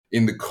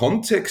in the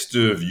context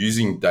of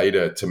using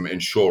data to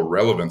ensure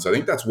relevance, I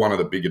think that's one of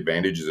the big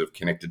advantages of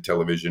connected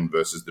television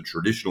versus the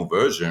traditional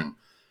version.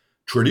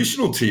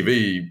 Traditional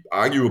TV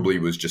arguably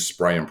was just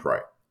spray and pray.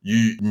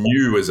 You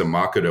knew as a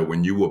marketer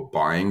when you were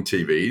buying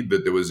TV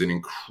that there was an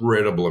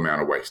incredible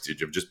amount of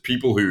wastage of just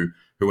people who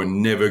are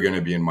never going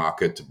to be in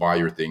market to buy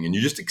your thing. And you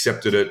just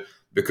accepted it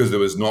because there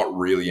was not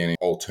really any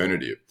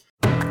alternative.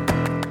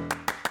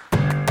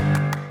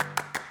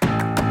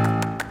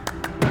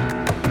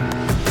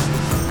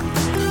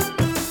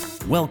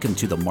 Welcome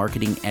to the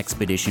Marketing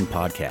Expedition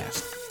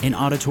Podcast, an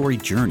auditory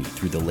journey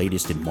through the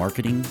latest in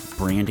marketing,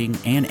 branding,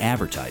 and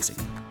advertising.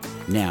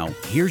 Now,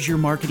 here's your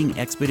Marketing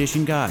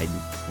Expedition guide,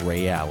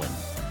 Ray Allen.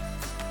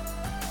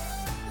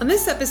 On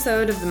this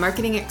episode of the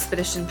Marketing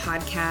Expedition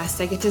Podcast,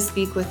 I get to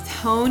speak with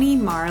Tony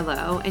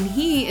Marlow, and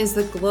he is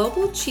the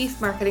Global Chief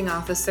Marketing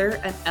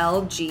Officer at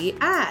LG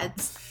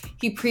Ads.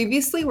 He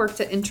previously worked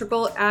at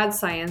Integral Ad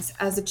Science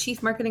as a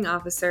Chief Marketing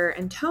Officer,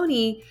 and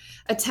Tony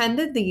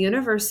attended the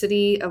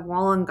University of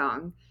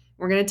Wollongong.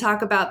 We're going to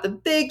talk about the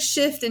big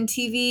shift in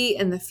TV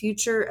and the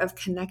future of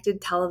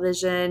connected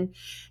television,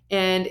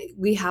 and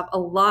we have a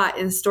lot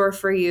in store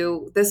for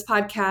you. This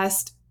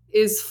podcast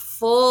is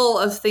full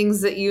of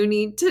things that you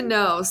need to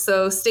know,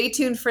 so stay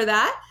tuned for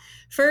that.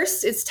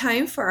 First, it's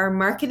time for our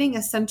Marketing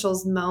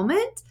Essentials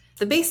moment,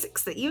 the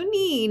basics that you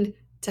need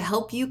to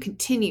help you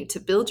continue to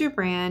build your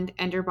brand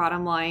and your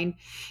bottom line.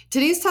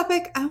 Today's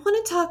topic, I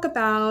want to talk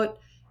about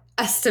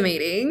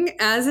estimating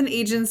as an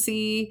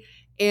agency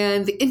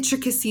and the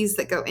intricacies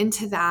that go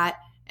into that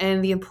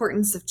and the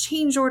importance of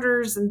change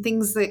orders and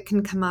things that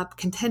can come up,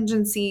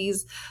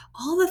 contingencies,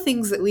 all the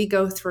things that we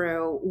go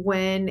through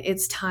when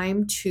it's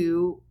time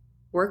to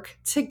work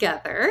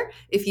together.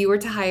 If you were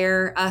to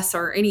hire us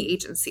or any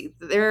agency,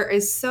 there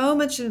is so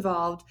much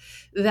involved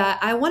that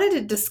I wanted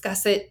to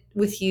discuss it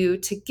with you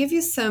to give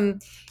you some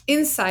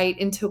insight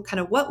into kind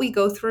of what we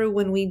go through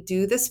when we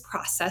do this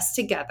process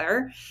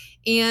together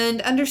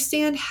and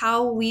understand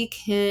how we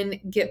can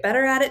get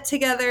better at it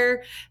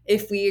together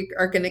if we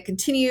are going to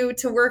continue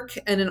to work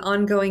on an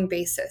ongoing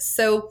basis.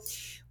 So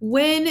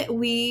when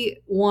we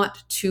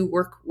want to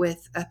work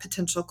with a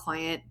potential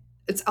client,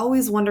 it's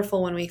always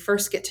wonderful when we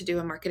first get to do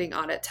a marketing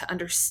audit to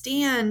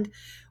understand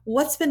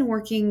what's been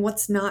working,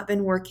 what's not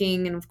been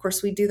working. And of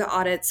course, we do the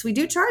audits. We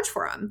do charge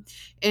for them.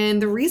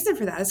 And the reason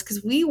for that is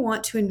because we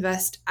want to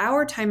invest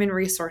our time and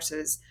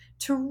resources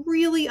to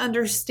really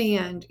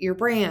understand your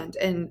brand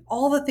and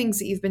all the things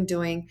that you've been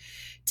doing.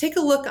 Take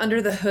a look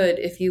under the hood,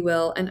 if you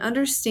will, and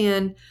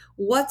understand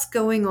what's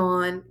going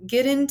on,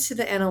 get into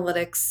the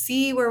analytics,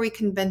 see where we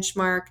can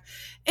benchmark.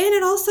 And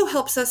it also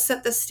helps us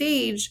set the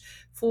stage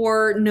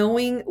for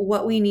knowing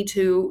what we need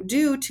to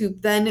do to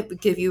then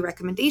give you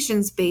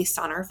recommendations based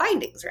on our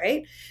findings,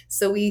 right?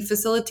 So we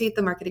facilitate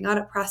the marketing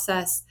audit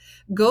process,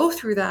 go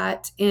through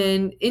that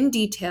in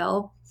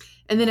detail.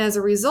 And then as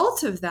a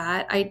result of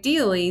that,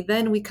 ideally,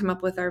 then we come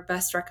up with our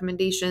best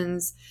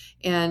recommendations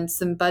and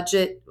some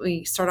budget.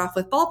 We start off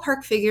with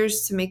ballpark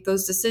figures to make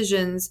those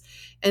decisions,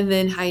 and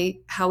then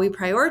how we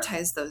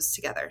prioritize those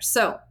together.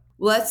 So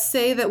let's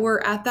say that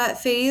we're at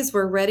that phase.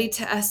 We're ready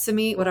to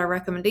estimate what our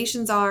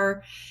recommendations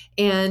are.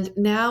 And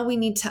now we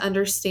need to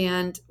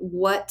understand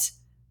what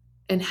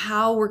and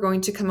how we're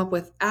going to come up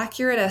with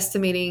accurate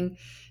estimating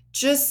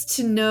just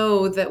to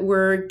know that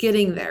we're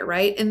getting there,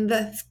 right? And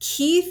the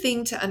key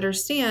thing to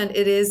understand,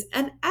 it is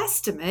an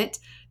estimate,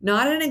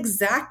 not an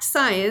exact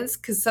science,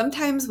 because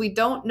sometimes we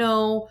don't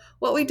know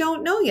what we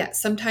don't know yet.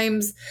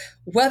 Sometimes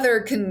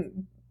weather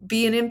can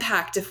be an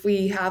impact if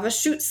we have a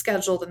shoot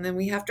scheduled and then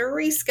we have to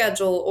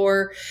reschedule,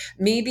 or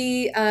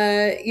maybe,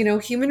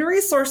 human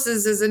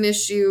resources is an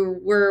issue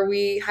where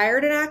we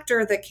hired an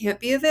actor that can't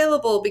be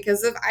available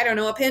because of,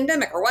 a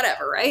pandemic or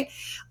whatever, right?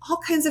 All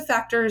kinds of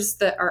factors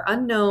that are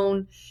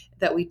unknown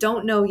that we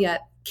don't know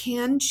yet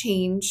can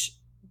change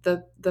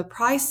the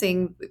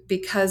pricing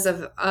because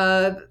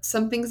of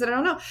some things that I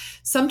don't know.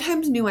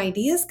 Sometimes new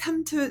ideas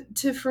come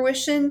to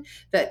fruition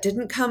that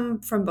didn't come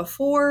from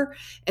before.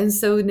 And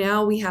so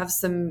now we have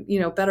some,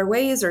 better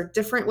ways or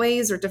different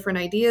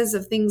ideas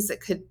of things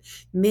that could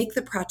make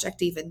the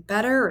project even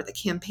better or the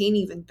campaign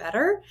even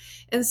better.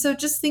 And so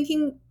just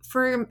thinking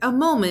for a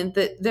moment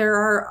that there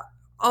are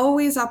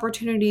always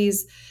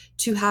opportunities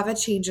to have a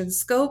change in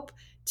scope,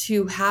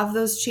 to have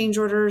those change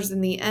orders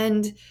in the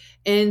end.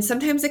 And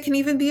sometimes it can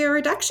even be a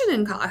reduction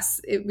in costs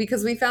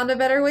because we found a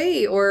better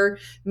way, or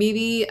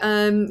maybe,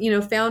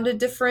 found a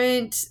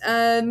different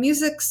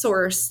music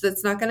source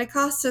that's not going to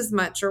cost as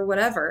much or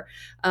whatever.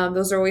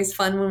 Those are always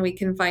fun when we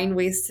can find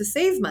ways to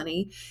save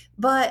money,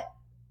 but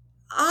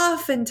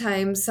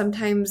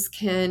sometimes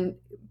can,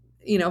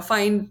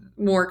 find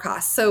more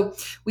costs. So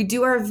we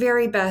do our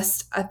very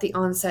best at the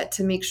onset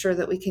to make sure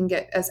that we can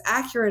get as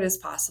accurate as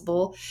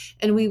possible.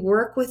 And we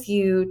work with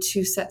you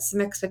to set some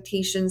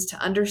expectations, to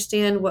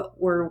understand what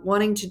we're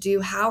wanting to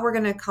do, how we're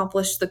going to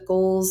accomplish the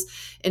goals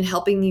in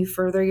helping you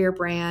further your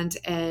brand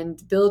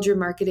and build your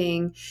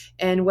marketing.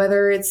 And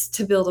whether it's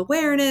to build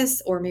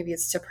awareness, or maybe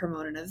it's to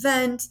promote an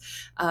event,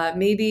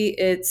 maybe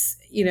it's,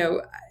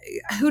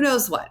 who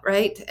knows what,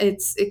 right?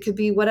 It could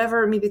be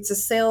whatever. Maybe it's a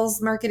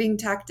sales marketing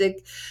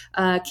tactic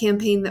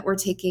campaign that we're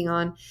taking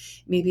on.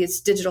 Maybe it's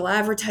digital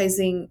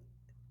advertising.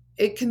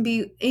 It can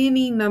be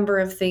any number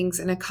of things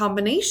and a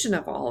combination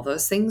of all of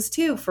those things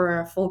too for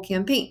a full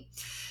campaign.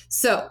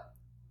 So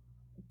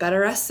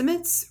better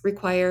estimates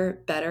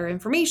require better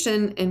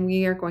information, and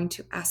we are going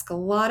to ask a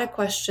lot of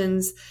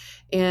questions.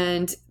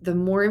 And the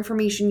more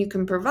information you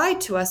can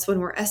provide to us when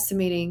we're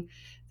estimating,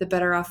 the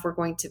better off we're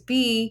going to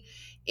be.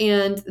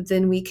 And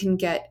then we can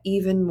get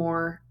even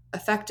more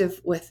effective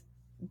with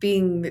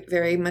being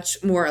very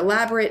much more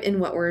elaborate in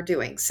what we're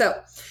doing.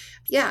 So,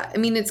 yeah, I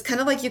mean, it's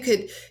kind of like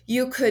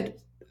you could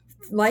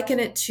liken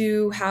it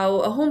to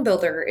how a home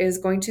builder is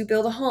going to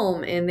build a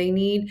home, and they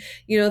need,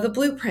 the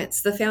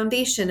blueprints, the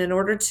foundation, in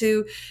order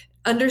to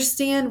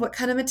understand what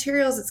kind of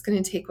materials it's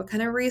going to take, what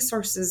kind of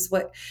resources,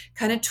 what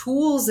kind of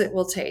tools it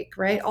will take,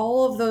 right?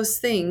 All of those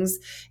things.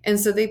 And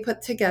so they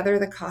put together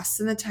the costs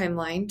and the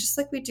timeline, just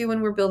like we do when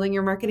we're building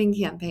your marketing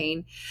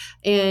campaign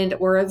and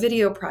or a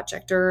video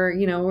project, or,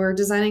 we're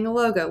designing a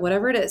logo,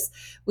 whatever it is.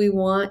 We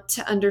want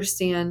to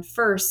understand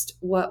first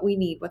what we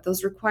need, what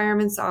those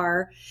requirements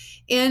are.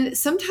 And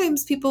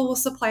sometimes people will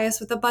supply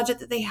us with a budget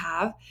that they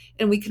have,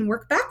 and we can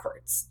work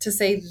backwards to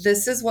say,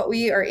 this is what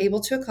we are able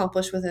to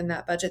accomplish within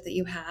that budget that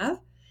you have.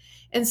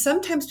 And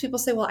sometimes people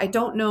say, well, I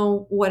don't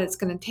know what it's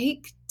going to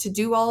take to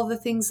do all of the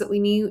things that we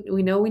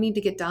know we need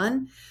to get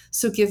done.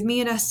 So give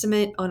me an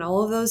estimate on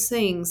all of those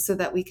things so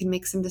that we can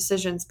make some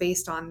decisions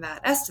based on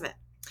that estimate.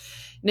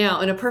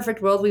 Now, in a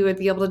perfect world, we would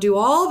be able to do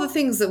all the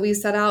things that we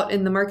set out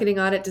in the marketing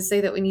audit to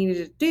say that we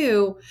needed to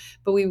do,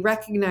 but we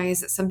recognize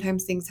that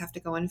sometimes things have to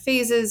go in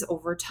phases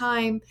over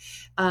time.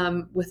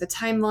 With a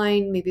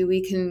timeline, maybe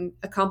we can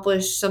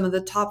accomplish some of the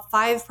top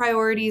 5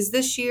 priorities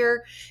this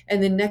year,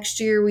 and then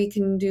next year we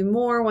can do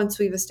more once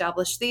we've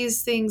established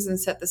these things and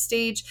set the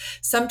stage.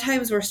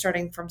 Sometimes we're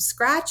starting from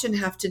scratch and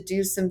have to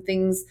do some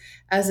things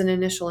as an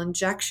initial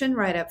injection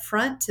right up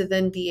front to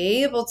then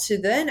be able to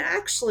then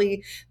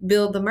actually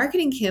build the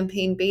marketing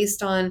campaign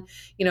based on,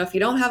 if you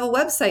don't have a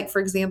website, for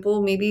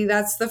example, maybe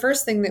that's the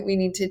first thing that we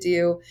need to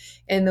do.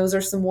 And those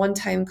are some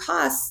one-time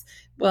costs.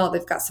 Well,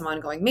 they've got some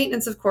ongoing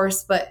maintenance, of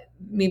course, but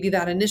maybe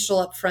that initial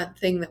upfront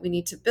thing that we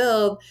need to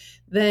build,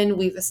 then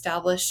we've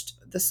established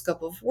the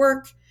scope of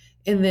work.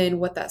 And then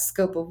what that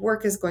scope of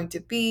work is going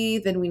to be,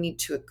 then we need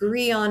to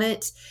agree on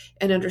it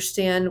and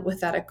understand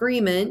with that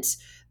agreement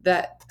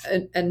that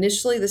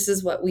initially this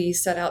is what we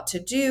set out to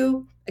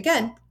do.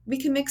 Again, we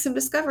can make some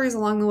discoveries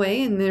along the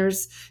way, and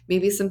there's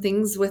maybe some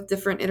things with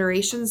different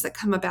iterations that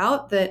come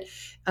about that,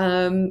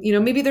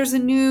 maybe there's a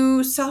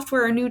new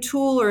software, a new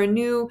tool, or a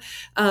new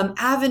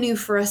avenue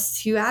for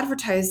us to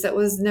advertise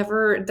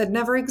that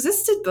never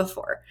existed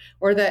before,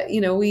 or that,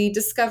 we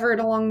discovered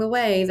along the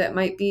way that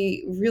might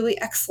be really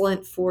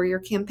excellent for your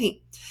campaign.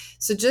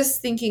 So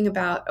just thinking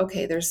about,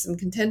 okay, there's some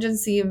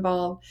contingency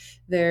involved.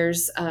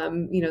 There's,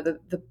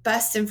 the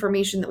best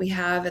information that we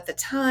have at the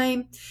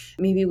time.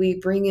 Maybe we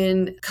bring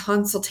in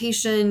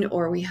consultation,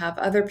 or we have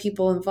other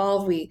people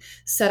involved. We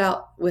set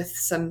out with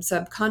some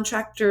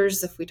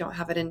subcontractors if we don't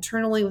have it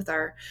internally with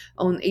our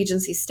own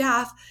agency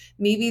staff.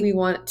 Maybe we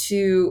want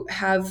to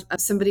have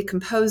somebody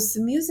compose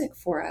some music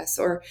for us,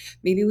 or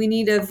maybe we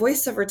need a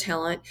voiceover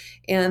talent,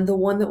 and the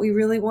one that we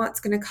really want is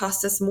going to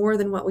cost us more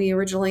than what we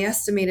originally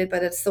estimated,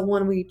 but it's the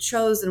one we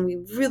chose and we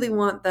really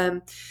want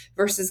them,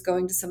 versus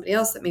going to somebody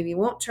else that maybe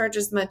won't charge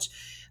as much.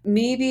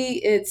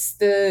 Maybe it's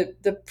the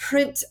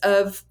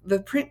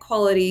print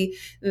quality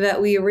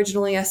that we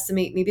originally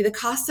estimate. Maybe the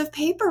cost of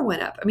paper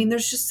went up. I mean,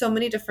 there's just so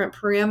many different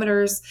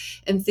parameters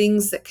and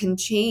things that can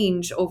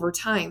change over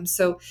time.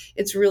 So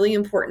it's really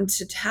important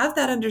to have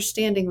that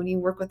understanding when you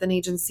work with an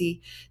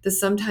agency that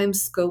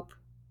sometimes scope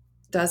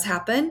does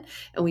happen,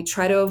 and we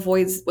try to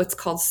avoid what's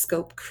called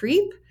scope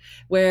creep,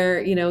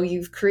 where,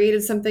 you've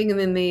created something and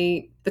then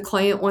the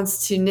client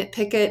wants to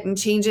nitpick it and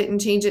change it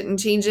and change it and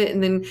change it.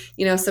 And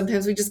then,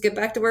 sometimes we just get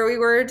back to where we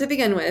were to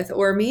begin with.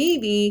 Or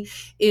maybe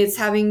it's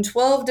having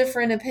 12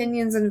 different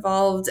opinions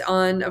involved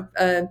on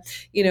a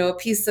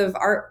piece of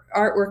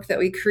artwork that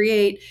we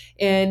create,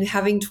 and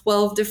having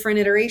 12 different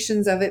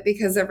iterations of it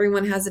because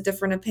everyone has a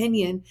different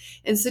opinion.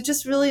 And so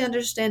just really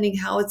understanding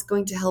how it's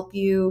going to help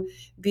you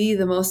be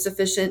the most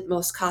efficient,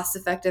 most cost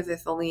effective,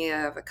 if only you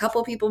have a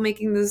couple people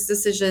making those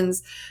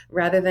decisions,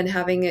 rather than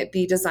having it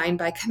be designed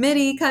by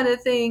committee kind of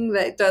thing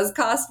that does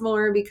cost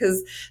more,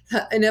 because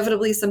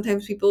inevitably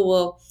sometimes people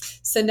will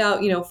send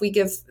out, if we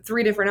give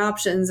 3 different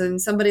options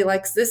and somebody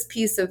likes this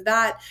piece of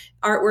that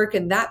artwork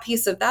and that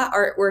piece of that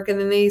artwork, and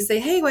then they say,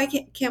 hey, why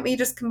can't we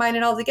just combine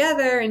it all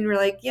together? And we're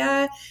like,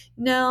 yeah,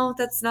 no,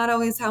 that's not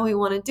always how we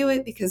want to do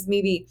it, because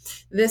maybe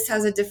this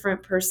has a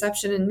different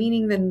perception and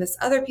meaning than this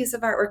other piece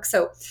of artwork.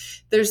 So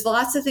there's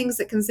lots of things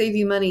that can save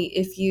you money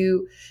if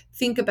you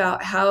think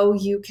about how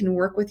you can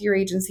work with your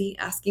agency,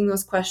 asking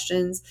those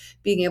questions,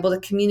 being able to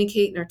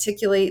communicate and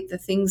articulate the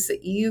things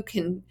that you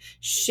can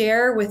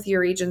share with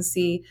your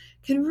agency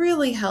can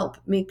really help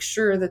make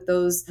sure that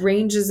those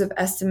ranges of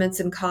estimates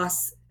and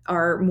costs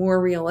are more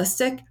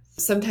realistic.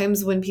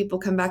 Sometimes when people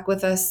come back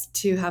with us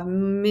to have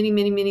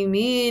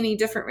many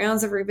different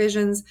rounds of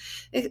revisions,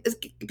 it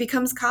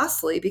becomes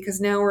costly because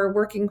now we're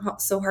working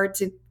so hard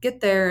to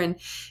get there. And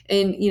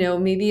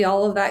maybe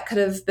all of that could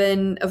have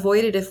been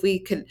avoided if we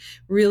could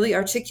really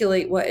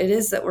articulate what it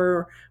is that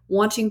we're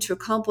wanting to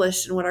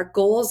accomplish and what our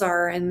goals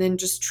are, and then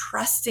just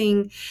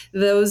trusting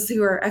those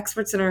who are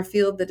experts in our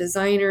field, the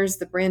designers,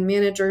 the brand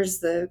managers,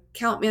 the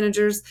account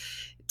managers,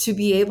 to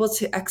be able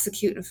to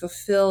execute and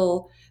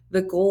fulfill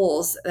the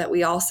goals that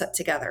we all set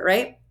together,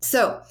 right?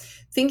 So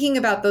thinking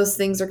about those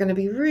things are going to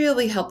be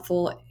really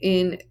helpful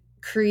in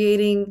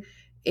creating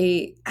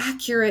a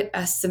accurate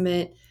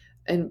estimate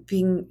and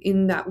being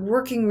in that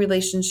working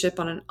relationship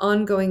on an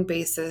ongoing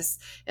basis.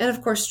 And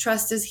of course,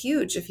 trust is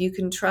huge. If you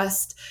can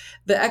trust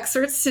the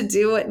experts to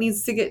do what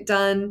needs to get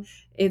done,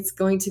 it's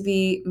going to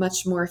be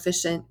much more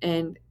efficient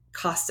and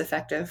cost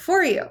effective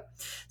for you.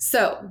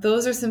 So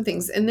those are some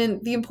things. And then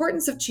the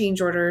importance of change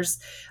orders,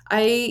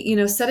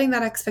 setting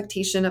that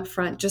expectation up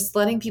front, just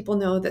letting people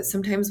know that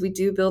sometimes we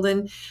do build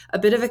in a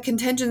bit of a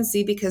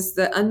contingency because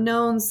the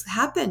unknowns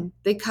happen,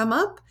 they come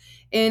up,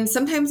 and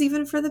sometimes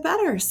even for the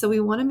better. So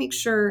we want to make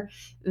sure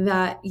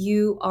that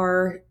you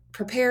are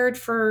prepared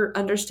for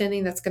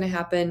understanding that's going to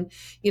happen.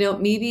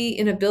 Maybe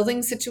in a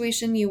building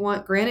situation, you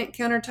want granite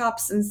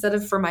countertops instead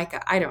of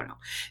Formica. I don't know.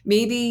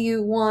 Maybe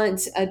you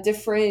want a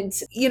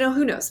different,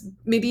 who knows?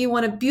 Maybe you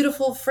want a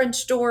beautiful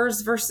French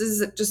doors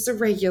versus just a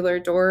regular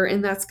door.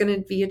 And that's going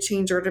to be a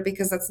change order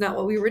because that's not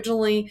what we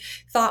originally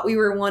thought we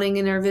were wanting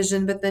in our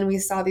vision. But then we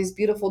saw these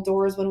beautiful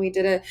doors when we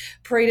did a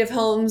parade of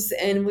homes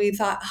and we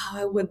thought, oh,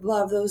 I would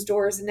love those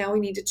doors. And now we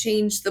need to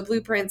change the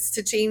blueprints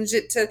to change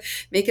it to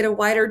make it a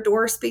wider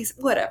door space,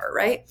 whatever.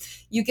 Right?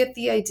 You get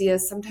the idea.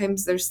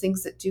 Sometimes there's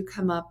things that do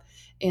come up,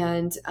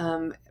 and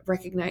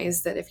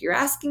recognize that if you're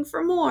asking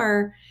for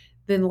more,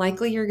 then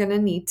likely you're going to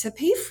need to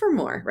pay for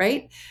more,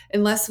 right?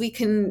 Unless we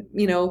can,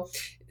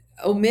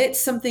 omit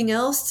something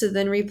else to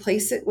then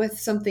replace it with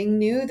something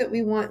new that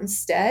we want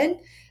instead,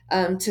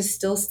 to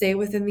still stay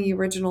within the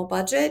original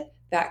budget.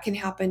 That can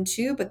happen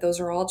too, but those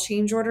are all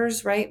change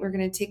orders, right? We're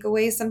going to take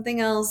away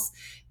something else,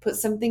 put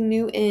something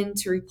new in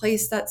to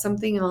replace that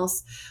something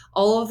else.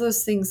 All of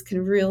those things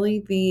can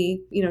really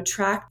be,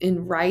 tracked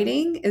in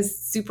writing is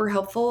super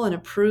helpful, an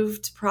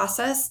approved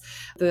process.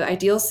 The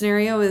ideal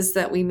scenario is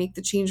that we make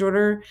the change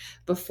order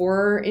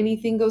before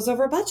anything goes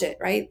over budget,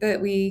 right?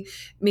 That we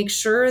make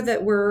sure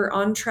that we're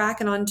on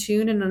track and on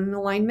tune and in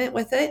alignment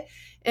with it.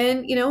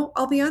 And,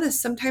 I'll be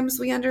honest, sometimes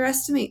we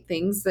underestimate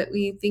things that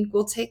we think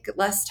will take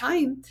less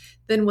time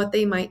than what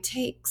they might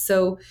take.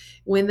 So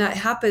when that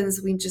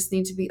happens, we just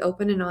need to be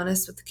open and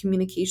honest with the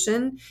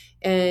communication.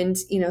 And,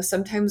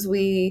 sometimes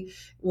we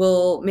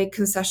will make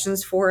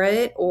concessions for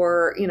it,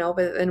 or,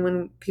 but then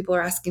when people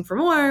are asking for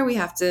more, we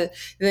have to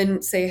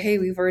then say, hey,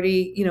 we've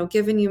already,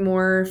 given you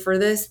more for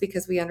this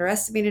because we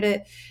underestimated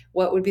it.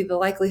 What would be the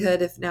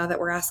likelihood if now that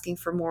we're asking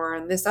for more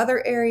in this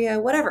other area,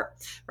 whatever,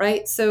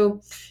 right?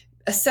 So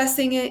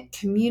assessing it,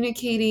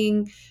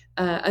 communicating,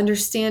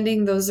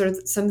 understanding, those are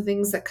some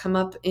things that come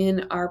up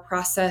in our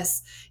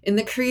process, in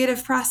the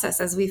creative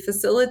process. As we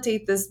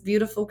facilitate this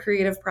beautiful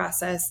creative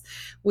process,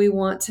 we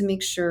want to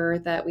make sure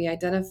that we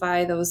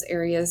identify those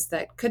areas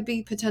that could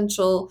be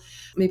potential,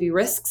 maybe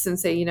risks, and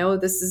say,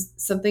 this is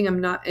something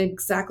I'm not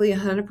exactly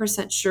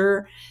 100%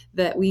 sure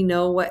that we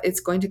know what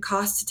it's going to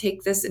cost to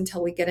take this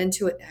until we get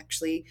into it.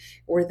 Actually,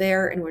 we're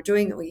there and we're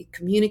doing it. We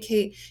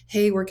communicate,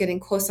 hey, we're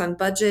getting close on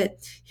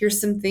budget. Here's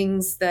some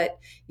things that,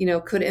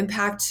 could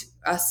impact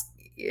us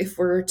if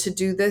we're to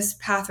do this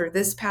path or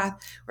this path,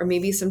 or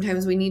maybe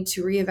sometimes we need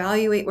to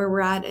reevaluate where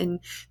we're at and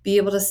be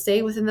able to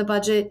stay within the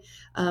budget.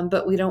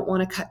 But we don't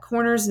want to cut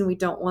corners and we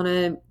don't want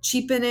to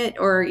cheapen it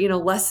or,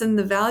 lessen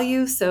the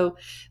value. So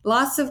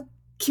lots of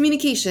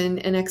communication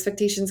and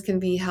expectations can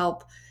be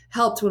helped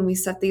when we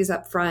set these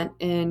up front.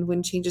 And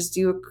when changes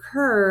do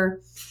occur,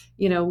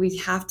 we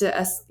have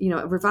to,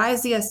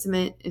 revise the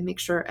estimate and make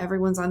sure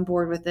everyone's on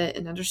board with it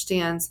and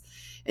understands.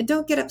 And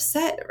don't get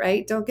upset,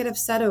 right? Don't get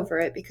upset over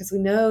it, because we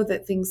know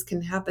that things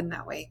can happen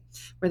that way,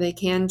 where they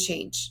can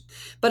change.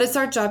 But it's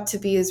our job to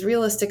be as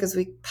realistic as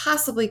we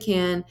possibly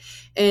can.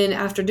 And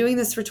after doing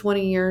this for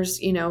 20 years,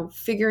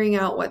 figuring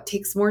out what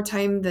takes more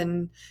time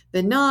than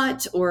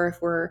not, or if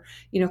we're,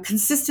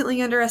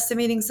 consistently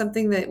underestimating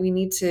something that we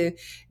need to,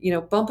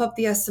 bump up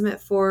the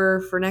estimate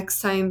for next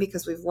time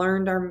because we've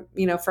learned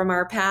from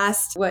our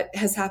past what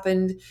has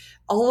happened,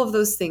 all of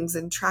those things,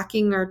 and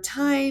tracking our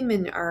time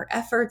and our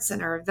efforts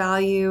and our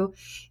value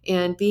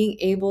and being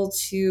able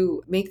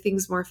to make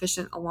things more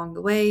efficient along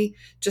the way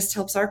just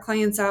helps our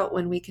clients out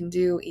when we can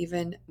do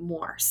even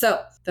more.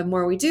 So the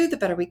more we do, the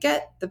better we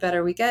get,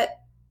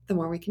 the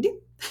more we can do.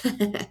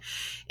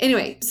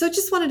 Anyway, so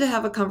just wanted to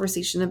have a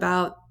conversation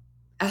about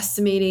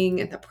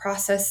estimating and the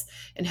process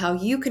and how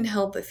you can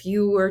help if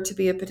you were to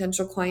be a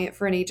potential client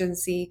for an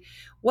agency,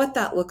 what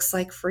that looks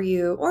like for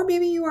you. Or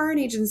maybe you are an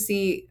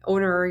agency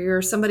owner or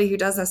you're somebody who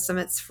does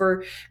estimates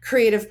for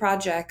creative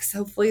projects.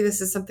 Hopefully this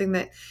is something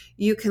that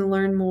you can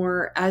learn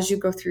more as you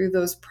go through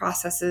those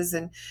processes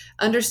and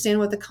understand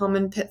what the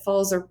common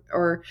pitfalls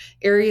or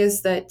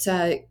areas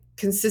that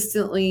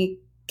consistently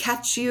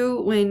catch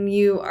you when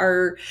you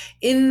are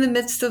in the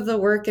midst of the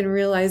work and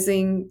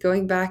realizing,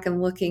 going back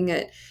and looking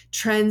at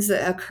trends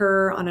that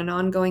occur on an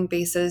ongoing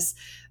basis,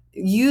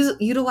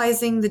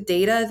 utilizing the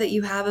data that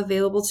you have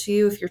available to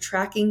you. If you're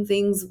tracking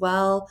things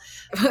well,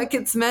 what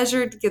gets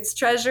measured gets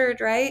treasured,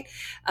 right?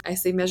 I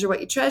say measure what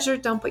you treasure,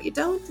 dump what you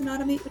don't, and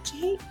automate what you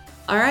hate.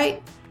 All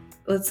right,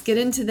 let's get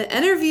into the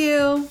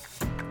interview.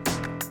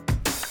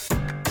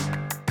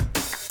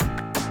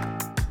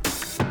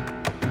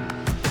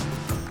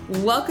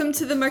 Welcome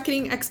to the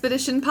Marketing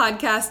Expedition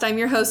podcast. I'm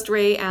your host,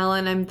 Ray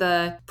Allen. I'm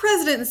the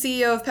president and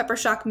CEO of Pepper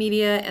Shock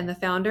Media and the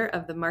founder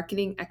of the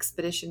Marketing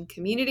Expedition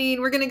community.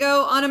 And we're going to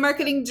go on a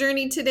marketing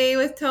journey today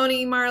with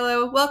Tony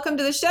Marlow. Welcome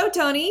to the show,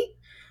 Tony.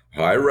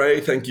 Hi, Ray.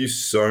 Thank you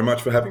so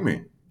much for having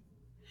me.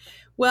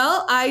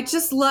 Well, I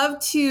just love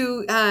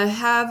to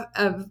have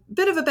a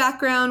bit of a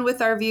background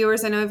with our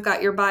viewers. I know I've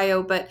got your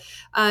bio, but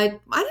why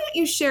don't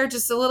you share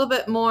just a little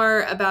bit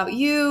more about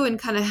you and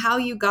kind of how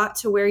you got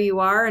to where you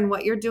are and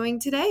what you're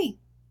doing today?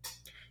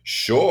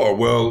 Sure.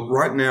 Well,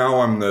 right now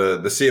I'm the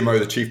CMO,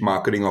 the Chief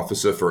Marketing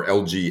Officer for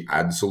LG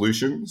Ad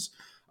Solutions.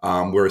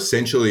 We're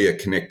essentially a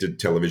connected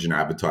television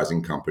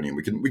advertising company.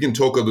 We can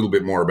talk a little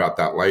bit more about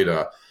that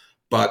later.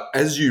 But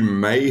as you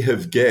may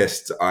have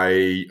guessed,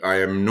 I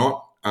am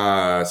not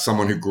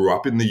someone who grew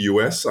up in the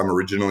US. I'm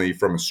originally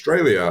from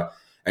Australia.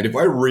 And if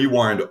I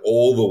rewind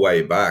all the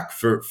way back,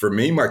 for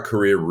me, my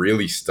career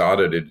really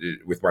started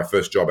with my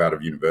first job out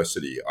of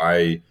university.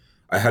 I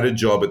had a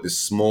job at this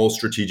small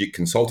strategic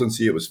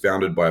consultancy. It was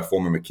founded by a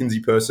former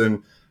McKinsey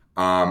person.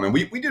 And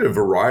we did a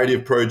variety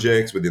of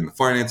projects within the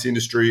finance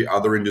industry,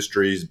 other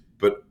industries.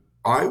 But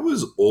I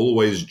was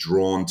always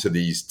drawn to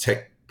these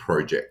tech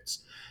projects.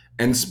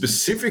 And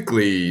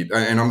specifically,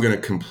 and I'm going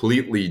to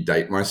completely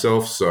date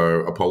myself, so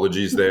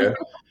apologies there.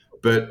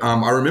 But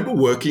I remember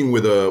working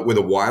with a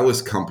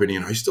wireless company,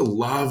 and I used to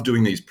love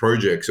doing these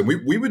projects. And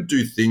we would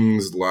do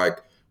things like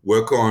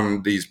work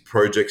on these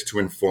projects to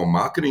inform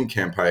marketing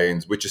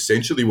campaigns, which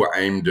essentially were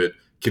aimed at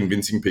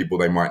convincing people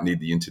they might need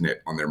the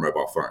internet on their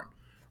mobile phone.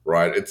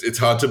 Right? It's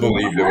hard to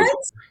believe there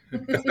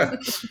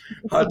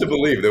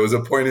was a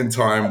point in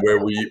time where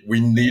we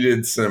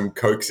needed some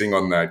coaxing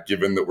on that,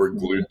 given that we're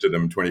glued to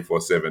them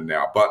 24/7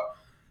 now. But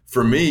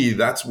for me,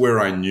 that's where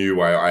I knew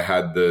I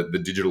had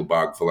the digital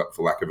bug, for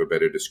lack of a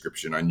better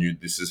description. I knew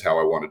this is how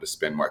I wanted to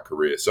spend my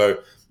career. So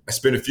I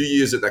spent a few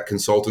years at that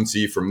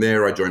consultancy. From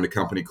there, I joined a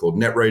company called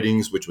Net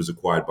Ratings, which was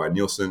acquired by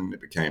Nielsen.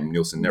 It became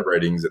Nielsen Net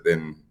Ratings. It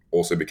then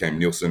also became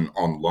Nielsen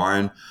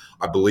Online.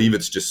 I believe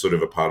it's just sort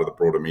of a part of the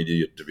broader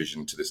media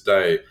division to this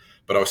day.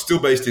 But I was still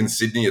based in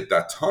Sydney at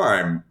that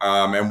time.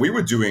 And we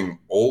were doing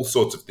all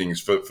sorts of things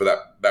for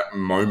that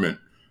moment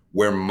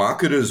where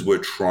marketers were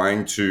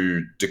trying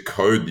to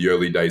decode the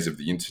early days of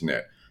the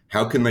internet.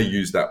 How can they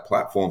use that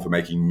platform for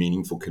making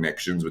meaningful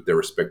connections with their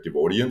respective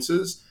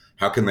audiences?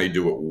 How can they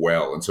do it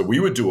well? And so we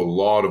would do a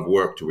lot of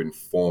work to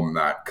inform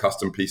that,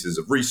 custom pieces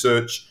of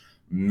research,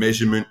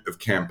 measurement of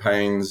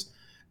campaigns.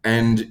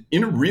 And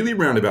in a really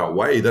roundabout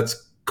way,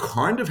 that's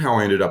kind of how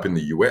I ended up in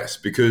the US,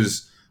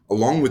 because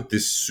along with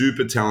this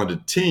super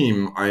talented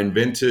team, I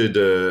invented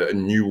a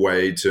new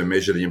way to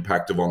measure the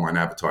impact of online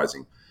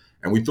advertising.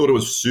 And we thought it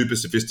was super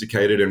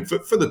sophisticated. And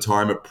for the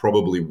time, it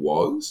probably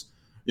was.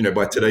 You know,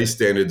 by today's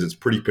standards, it's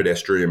pretty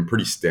pedestrian,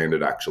 pretty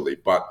standard, actually.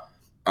 But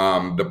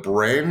the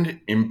brand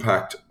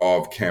impact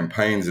of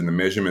campaigns and the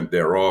measurement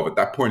thereof at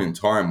that point in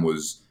time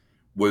was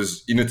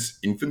in its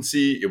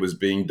infancy. It was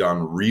being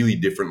done really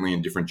differently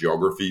in different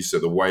geographies. So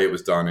the way it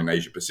was done in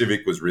Asia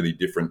Pacific was really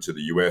different to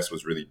the US,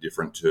 was really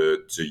different to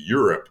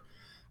Europe.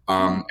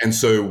 And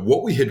so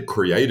what we had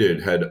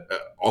created had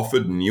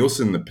offered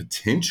Nielsen the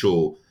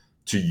potential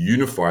to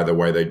unify the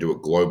way they do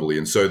it globally.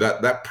 And so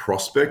that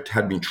prospect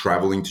had me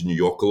traveling to New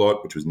York a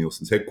lot, which was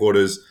Nielsen's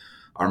headquarters.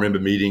 I remember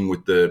meeting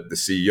with the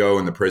CEO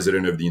and the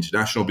president of the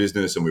international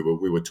business, and we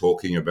were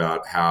talking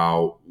about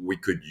how we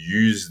could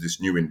use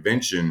this new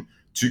invention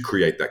to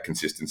create that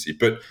consistency.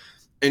 But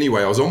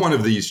anyway, I was on one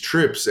of these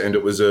trips, and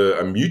it was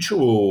a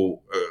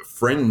mutual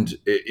friend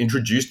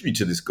introduced me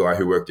to this guy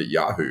who worked at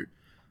Yahoo.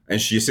 And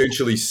she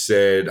essentially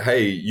said,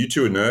 "Hey, you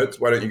two are nerds.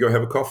 Why don't you go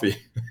have a coffee?"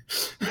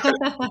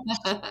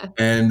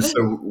 And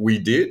so we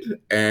did.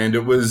 And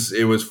it was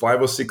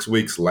 5 or 6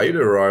 weeks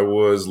later, I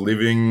was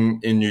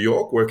living in New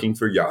York working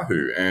for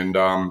Yahoo. And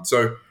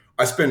so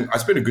I spent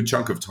a good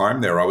chunk of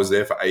time there. I was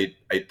there for eight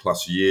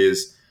plus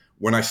years.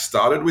 When I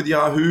started with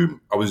Yahoo,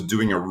 I was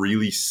doing a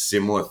really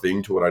similar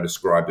thing to what I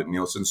described at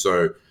Nielsen.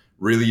 So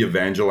really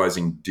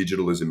evangelizing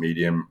digital as a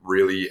medium,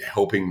 really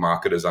helping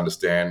marketers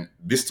understand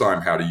this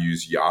time how to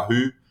use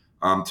Yahoo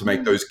to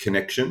make those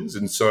connections.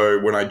 And so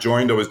when I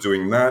joined, I was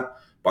doing that.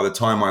 by the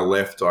time I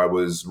left, I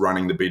was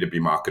running the B2B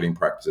marketing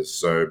practice.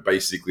 So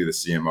basically the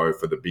CMO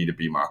for the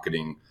B2B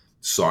marketing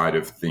side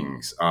of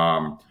things.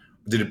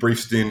 Did a brief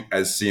stint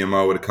as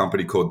CMO at a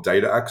company called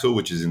Data Axle,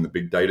 which is in the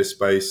big data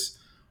space.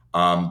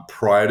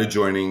 Prior to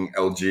joining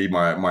LG,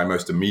 my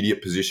most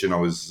immediate position, I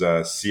was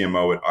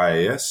CMO at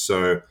IAS.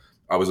 So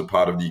I was a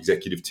part of the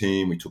executive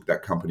team. We took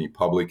that company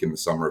public in the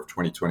summer of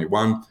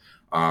 2021.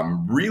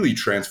 Really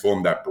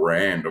transformed that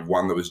brand of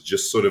one that was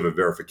just sort of a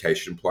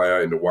verification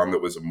player into one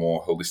that was a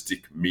more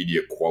holistic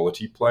media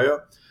quality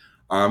player.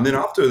 Then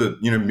after the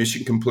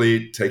mission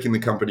complete, taking the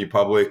company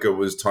public, it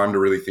was time to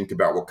really think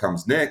about what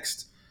comes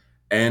next.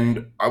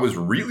 And I was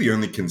really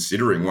only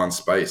considering one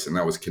space, and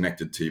that was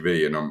connected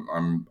TV.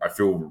 And I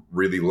feel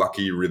really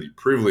lucky, really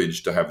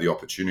privileged to have the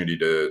opportunity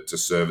to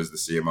serve as the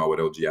CMO at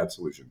LG Ad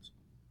Solutions.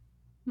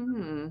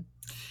 Hmm.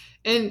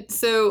 And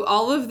so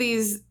all of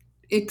these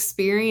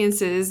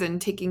experiences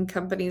and taking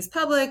companies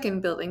public and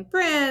building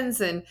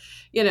brands and,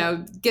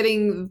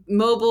 getting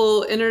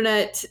mobile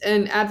internet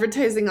and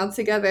advertising all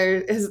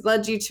together has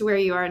led you to where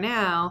you are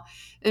now.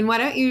 And why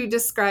don't you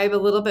describe a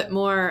little bit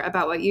more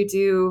about what you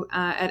do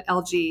at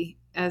LG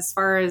as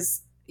far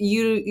as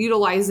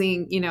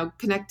utilizing,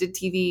 connected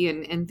TV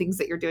and things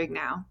that you're doing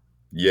now?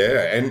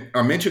 Yeah, and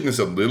I mentioned this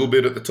a little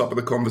bit at the top of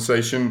the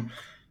conversation.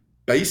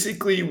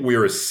 Basically,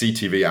 we're a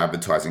CTV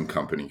advertising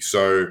company.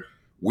 So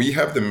we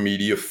have the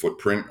media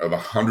footprint of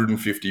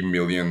 150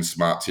 million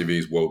smart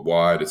TVs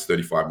worldwide. It's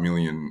 35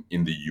 million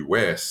in the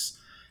US.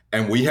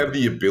 And we have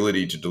the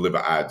ability to deliver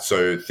ads.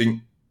 So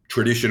think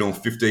traditional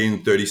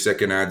 15,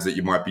 30-second ads that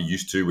you might be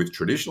used to with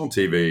traditional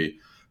TV,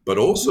 but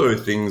also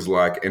things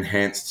like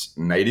enhanced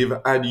native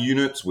ad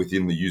units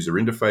within the user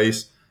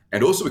interface,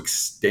 and also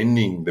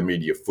extending the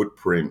media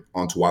footprint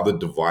onto other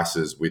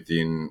devices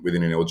within an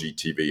LG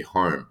TV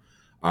home.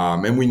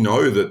 And we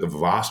know that the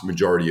vast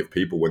majority of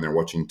people, when they're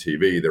watching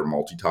TV, they're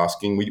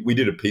multitasking. We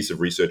did a piece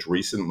of research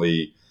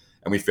recently,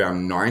 and we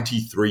found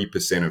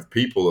 93% of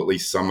people, at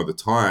least some of the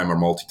time, are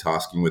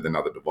multitasking with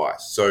another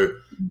device. So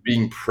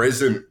being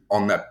present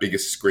on that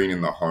biggest screen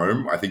in the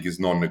home, I think, is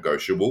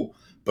non-negotiable.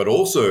 But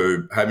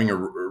also having a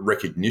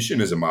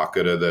recognition as a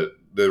marketer that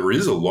there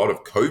is a lot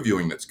of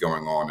co-viewing that's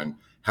going on. And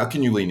how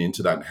can you lean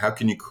into that? And how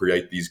can you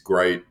create these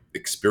great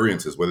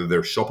experiences, whether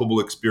they're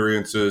shoppable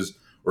experiences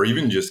or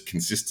even just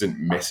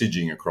consistent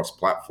messaging across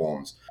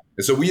platforms?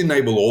 And so we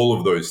enable all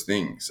of those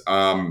things.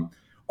 I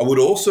would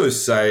also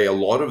say a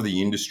lot of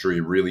the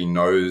industry really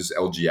knows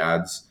LG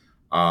Ads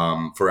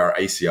for our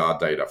ACR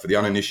data. For the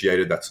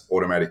uninitiated, that's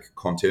automatic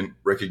content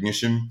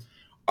recognition.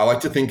 I like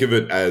to think of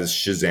it as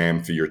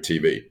Shazam for your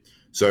TV.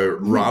 So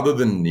rather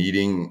than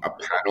needing a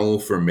panel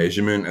for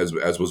measurement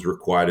as was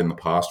required in the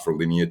past for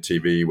linear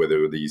TV, where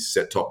there were these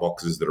set-top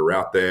boxes that are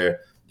out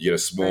there, you get a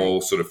small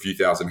sort of few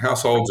thousand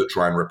households that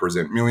try and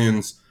represent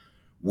millions.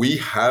 We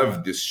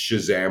have this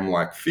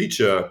Shazam-like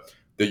feature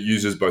that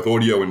uses both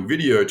audio and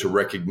video to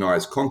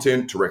recognize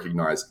content, to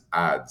recognize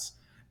ads.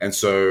 And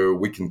so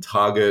we can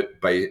target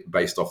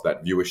based off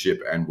that viewership,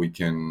 and we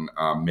can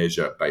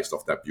measure based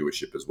off that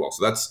viewership as well.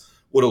 So that's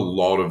what a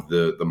lot of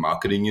the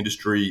marketing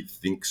industry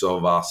thinks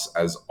of us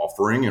as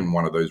offering, and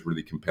one of those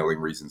really compelling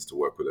reasons to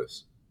work with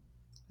us.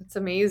 That's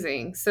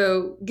amazing.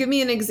 So give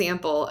me an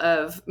example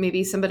of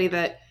maybe somebody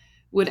that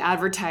would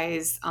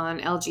advertise on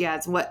LG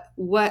Ads.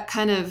 What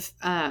kind of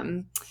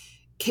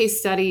case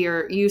study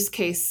or use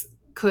case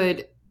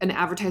could an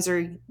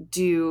advertiser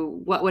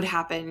do? What would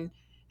happen?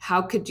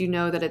 How could you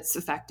know that it's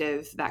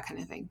effective? That kind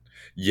of thing.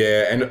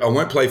 Yeah, and I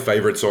won't play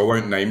favorite, so I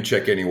won't name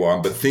check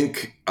anyone, but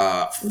think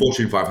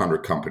Fortune 500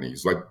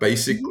 companies. Like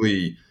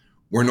basically,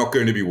 we're not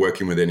going to be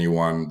working with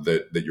anyone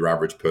that your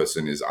average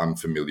person is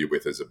unfamiliar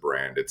with as a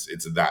brand. It's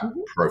that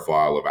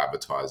profile of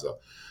advertiser.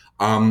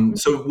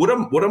 So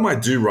what I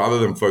might do rather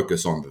than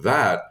focus on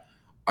that,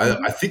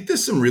 I think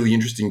there's some really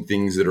interesting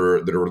things that are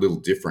a little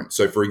different.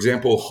 So for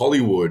example,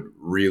 Hollywood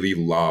really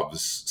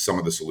loves some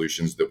of the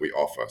solutions that we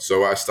offer.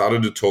 So I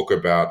started to talk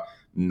about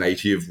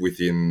native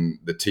within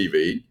the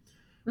TV.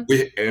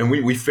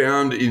 We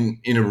found in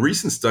a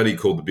recent study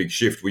called The Big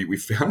Shift, we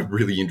found a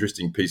really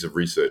interesting piece of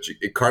research.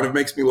 It kind of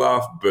makes me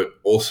laugh, but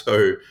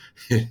also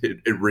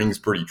it rings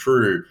pretty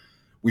true.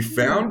 We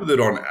found that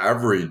on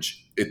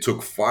average, it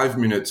took 5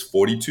 minutes,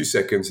 42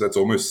 seconds, that's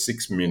almost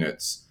 6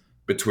 minutes,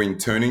 between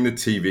turning the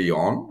TV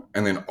on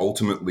and then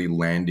ultimately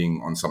landing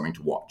on something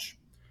to watch.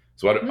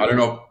 So I don't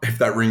know if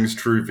that rings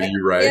true for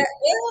you, Ray.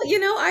 Yeah,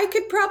 well, I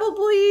could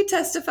probably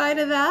testify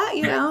to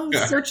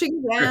that,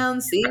 searching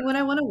around, seeing what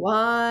I want to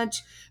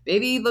watch,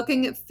 maybe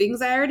looking at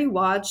things I already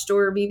watched,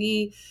 or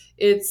maybe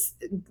it's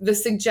the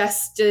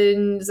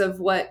suggestions of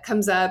what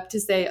comes up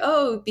to say,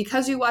 oh,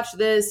 because you watched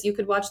this, you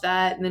could watch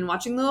that, and then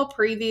watching the little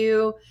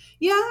preview.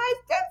 Yeah,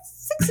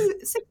 that's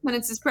 6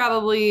 minutes is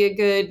probably a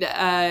good,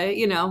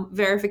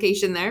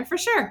 verification there for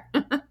sure.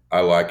 I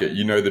like it.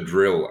 You know the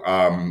drill.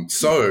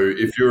 So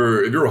if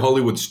you're a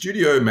Hollywood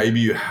studio, maybe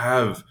you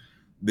have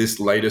this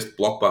latest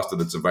blockbuster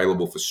that's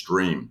available for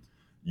stream.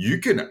 You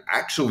can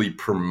actually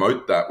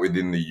promote that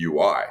within the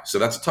UI. So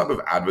that's a type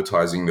of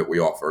advertising that we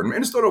offer. And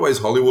it's not always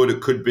Hollywood.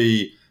 It could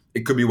be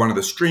It could be one of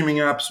the streaming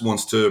apps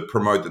wants to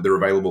promote that they're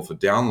available for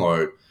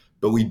download.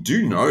 But we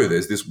do know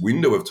there's this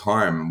window of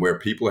time where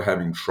people are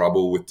having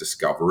trouble with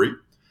discovery,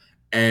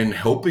 and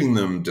helping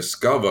them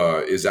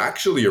discover is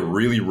actually a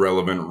really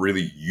relevant,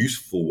 really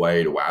useful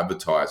way to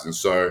advertise. And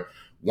so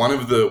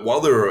while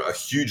there are a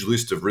huge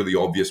list of really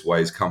obvious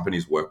ways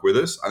companies work with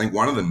us, I think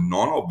one of the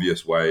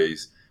non-obvious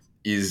ways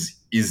is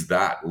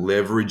that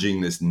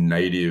leveraging this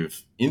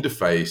native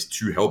interface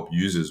to help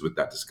users with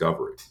that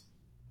discovery.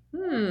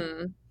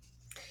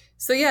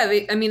 So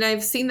yeah, I mean,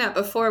 I've seen that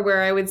before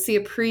where I would see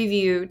a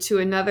preview to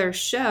another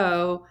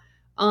show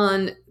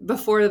on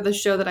before the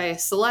show that I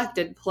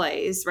selected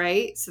plays,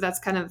 right? So that's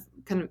kind of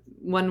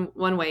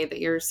one way that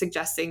you're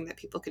suggesting that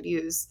people could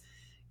use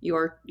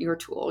your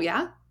tool,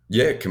 yeah?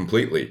 Yeah,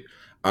 completely.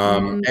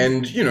 Mm.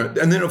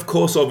 And then of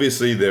course,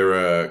 obviously there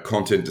are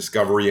content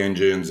discovery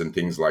engines and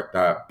things like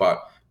that.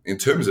 But in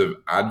terms of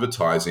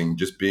advertising,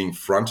 just being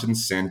front and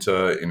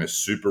center in a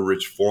super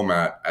rich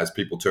format as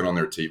people turn on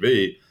their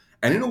TV,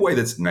 and in a way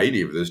that's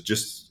native, that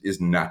just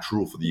is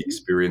natural for the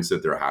experience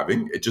that they're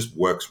having, it just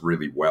works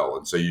really well.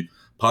 And so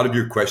part of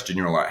your question,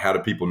 you're like, how do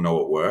people know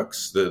it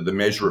works? The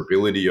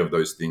measurability of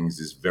those things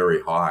is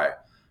very high,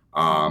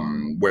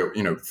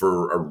 where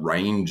for a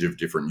range of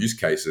different use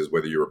cases,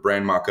 whether you're a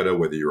brand marketer,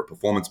 whether you're a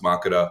performance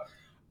marketer,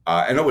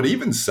 and I would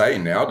even say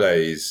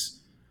nowadays,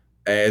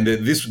 and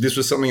this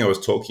was something I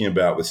was talking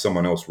about with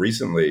someone else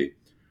recently.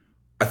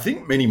 I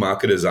think many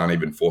marketers aren't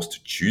even forced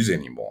to choose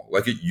anymore.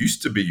 Like it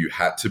used to be, you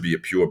had to be a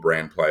pure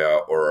brand player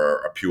or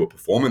a pure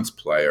performance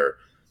player.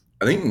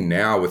 I think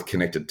now with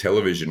connected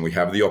television, we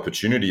have the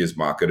opportunity as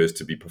marketers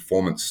to be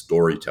performance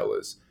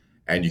storytellers,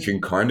 and you can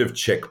kind of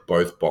check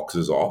both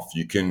boxes off.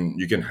 You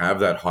can have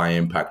that high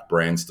impact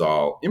brand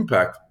style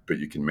impact, but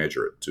you can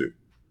measure it too.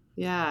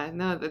 Yeah,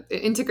 no, it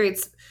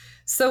integrates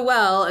so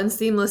well and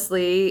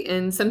seamlessly,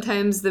 and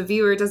sometimes the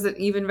viewer doesn't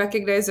even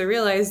recognize or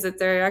realize that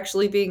they're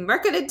actually being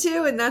marketed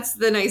to, and that's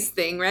the nice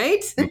thing,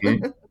 right?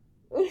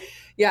 Mm-hmm.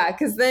 Yeah,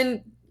 because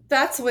then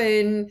that's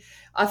when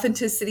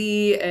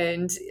authenticity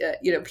and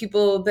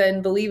people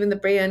then believe in the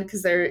brand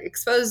because they're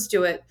exposed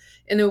to it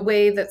in a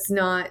way that's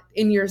not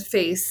in your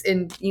face.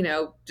 And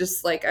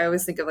just like I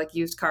always think of like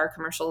used car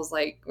commercials,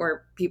 like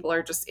where people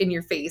are just in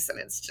your face and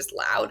it's just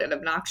loud and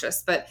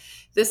obnoxious. But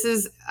this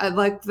is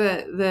like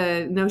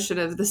the notion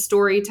of the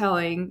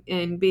storytelling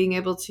and being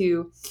able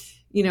to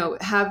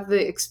have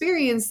the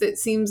experience that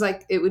seems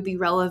like it would be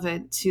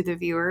relevant to the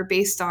viewer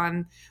based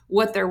on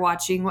what they're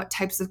watching, what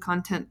types of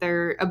content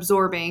they're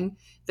absorbing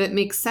that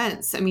makes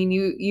sense. I mean,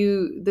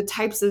 the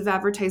types of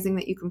advertising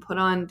that you can put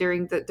on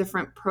during the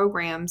different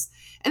programs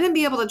and then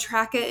be able to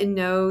track it and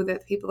know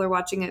that people are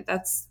watching it.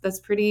 That's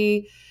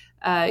pretty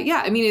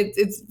I mean,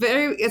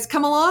 it's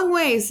come a long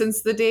way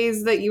since the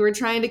days that you were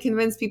trying to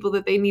convince people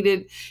that they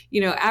needed,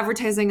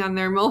 advertising on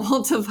their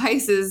mobile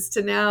devices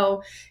to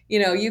now,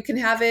 you can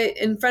have it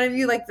in front of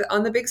you, like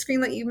on the big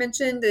screen, like you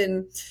mentioned.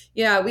 And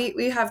yeah,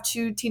 we have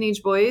two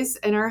teenage boys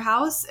in our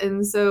house.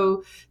 And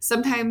so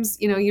sometimes,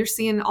 you're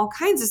seeing all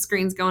kinds of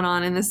screens going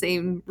on in the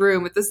same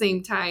room at the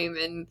same time.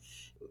 And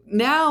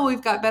now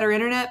we've got better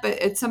internet, but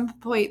at some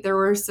point there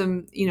were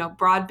some,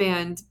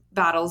 broadband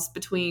battles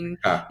between,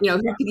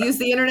 who could use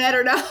the internet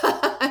or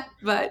not.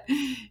 But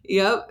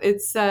yep,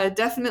 it's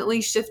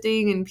definitely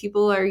shifting and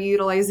people are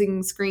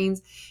utilizing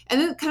screens.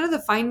 And then kind of the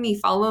find me,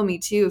 follow me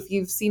too. If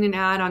you've seen an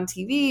ad on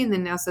TV and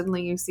then now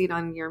suddenly you see it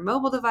on your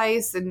mobile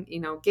device and,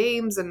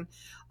 games and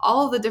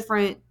all of the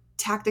different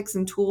tactics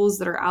and tools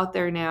that are out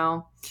there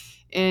now.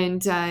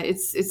 And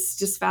it's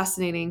just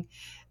fascinating.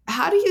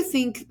 How do you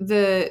think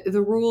the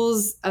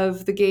rules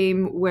of the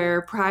game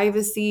where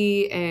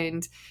privacy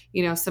and,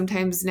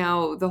 sometimes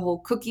now the whole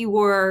cookie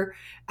war,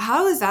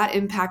 how is that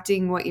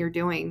impacting what you're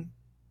doing?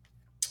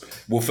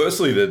 Well,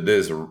 firstly,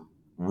 there's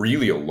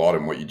really a lot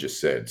in what you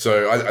just said.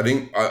 So I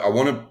think I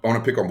want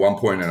to pick on one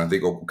point, and I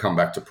think I'll come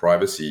back to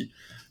privacy.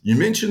 You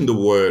mentioned the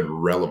word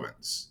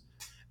relevance,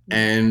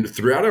 and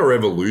throughout our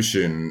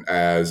evolution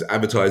as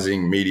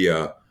advertising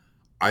media,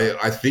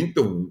 I think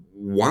the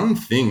one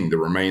thing that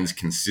remains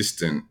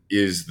consistent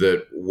is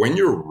that when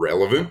you're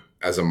relevant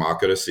as a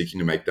marketer seeking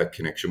to make that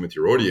connection with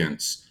your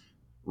audience,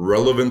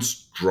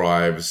 relevance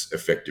drives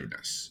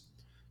effectiveness.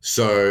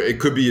 So it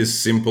could be as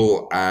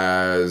simple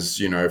as,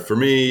 for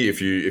me,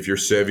 if you're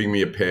serving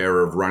me a pair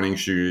of running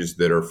shoes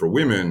that are for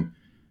women,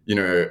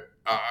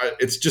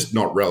 it's just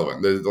not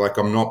relevant. Like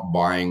I'm not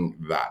buying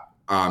that.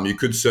 You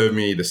could serve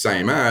me the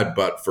same ad,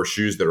 but for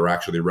shoes that are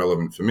actually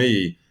relevant for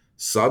me,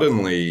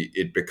 suddenly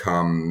it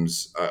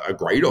becomes a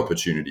great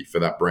opportunity for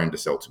that brand to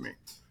sell to me,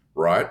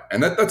 right?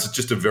 And that's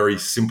just a very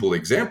simple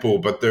example,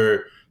 but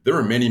there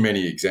are many,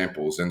 many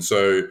examples. And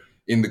so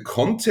in the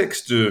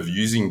context of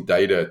using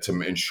data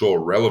to ensure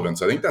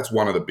relevance, I think that's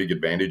one of the big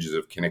advantages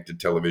of connected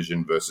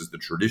television versus the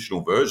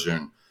traditional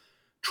version.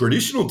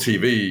 Traditional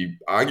TV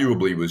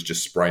arguably was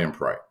just spray and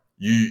pray.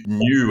 You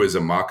knew as a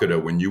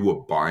marketer when you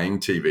were buying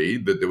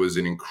TV that there was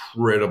an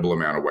incredible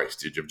amount of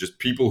wastage of just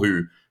people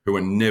who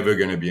are never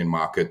going to be in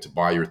market to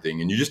buy your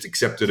thing. And you just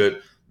accepted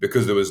it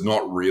because there was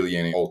not really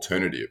any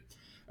alternative.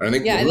 And I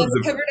think Yeah, one and of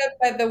that's the covered up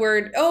by the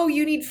word, oh,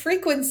 you need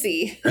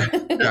frequency.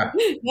 yeah,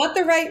 Not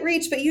the right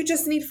reach, but you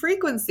just need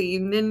frequency.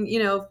 And then,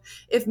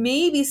 if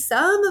maybe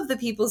some of the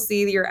people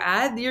see your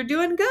ad, you're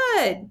doing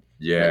good,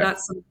 but yeah. not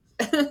some.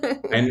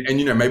 And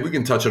maybe we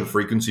can touch on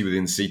frequency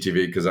within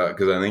CTV because I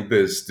think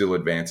there's still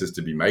advances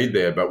to be made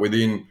there. But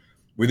within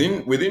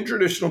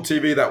traditional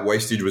TV, that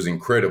wastage was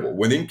incredible.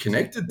 Within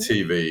connected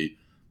TV,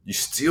 you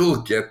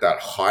still get that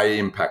high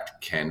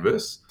impact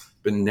canvas,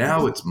 but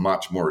now it's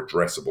much more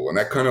addressable. And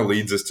that kind of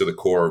leads us to the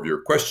core of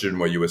your question,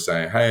 where you were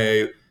saying,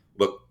 "Hey,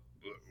 look,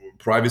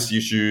 privacy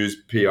issues,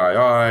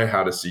 PII,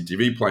 how does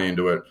CTV play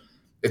into it?"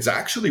 It's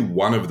actually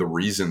one of the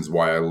reasons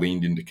why I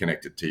leaned into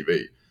connected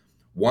TV.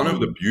 One of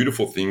the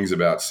beautiful things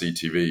about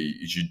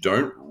CTV is you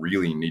don't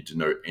really need to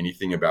know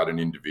anything about an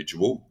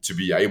individual to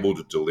be able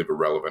to deliver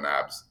relevant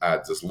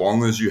ads as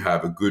long as you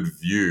have a good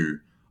view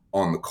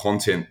on the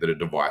content that a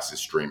device is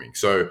streaming.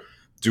 So,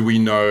 do we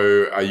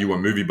know, are you a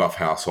movie buff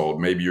household?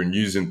 Maybe you're a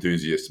news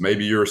enthusiast.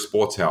 Maybe you're a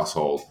sports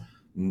household.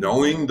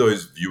 Knowing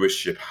those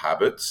viewership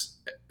habits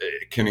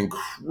can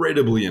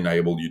incredibly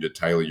enable you to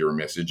tailor your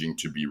messaging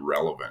to be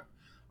relevant.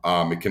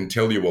 It can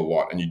tell you a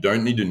lot, and you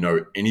don't need to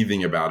know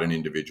anything about an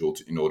individual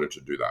in order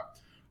to do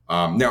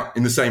that. Now,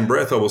 in the same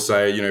breath, I will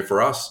say,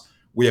 for us,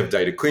 we have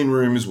data clean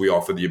rooms. We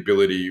offer the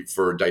ability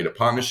for data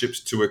partnerships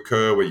to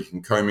occur where you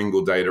can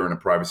commingle data in a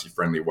privacy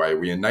friendly way.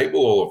 We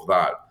enable all of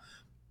that.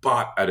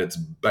 But at its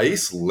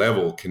base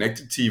level,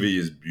 connected TV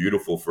is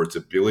beautiful for its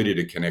ability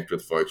to connect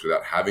with folks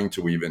without having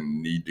to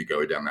even need to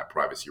go down that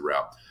privacy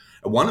route.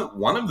 And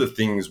one of the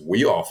things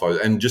we offer,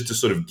 and just to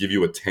sort of give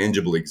you a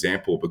tangible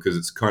example, because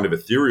it's kind of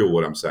ethereal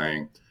what I'm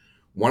saying,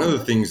 one of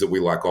the things that we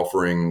like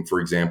offering, for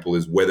example,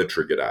 is weather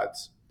triggered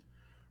ads,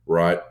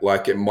 right?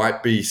 Like it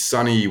might be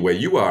sunny where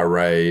you are,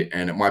 Ray,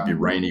 and it might be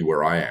rainy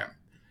where I am.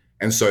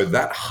 And so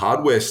that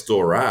hardware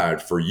store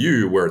ad for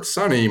you where it's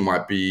sunny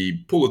might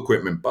be pool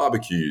equipment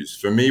barbecues.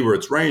 For me where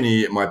it's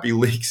rainy, it might be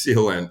leak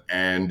sealant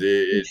and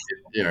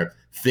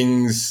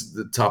things,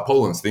 the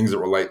tarpaulins, things that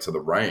relate to the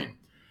rain.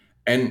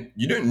 And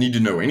you don't need to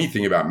know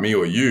anything about me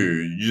or you.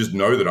 You just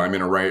know that I'm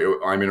in a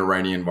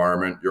rainy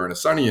environment, you're in a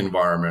sunny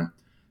environment.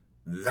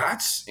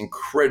 That's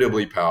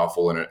incredibly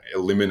powerful and it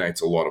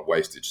eliminates a lot of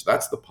wastage.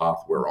 That's the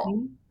path we're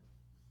on.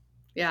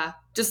 Yeah.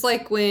 Just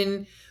like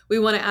when we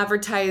want to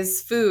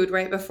advertise food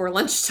right before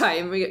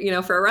lunchtime,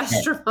 for a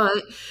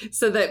restaurant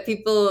so that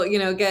people,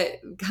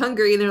 get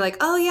hungry and they're like,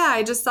 oh yeah,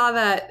 I just saw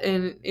that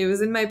and it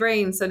was in my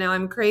brain. So now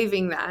I'm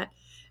craving that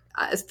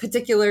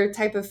particular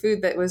type of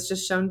food that was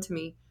just shown to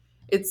me.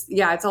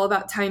 It's all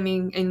about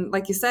timing. And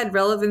like you said,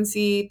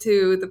 relevancy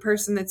to the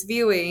person that's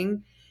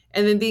viewing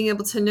and then being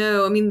able to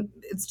know, I mean,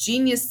 it's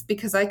genius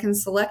because I can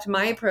select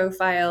my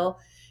profile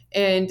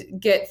and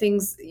get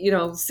things,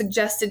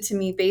 suggested to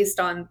me based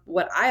on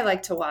what I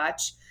like to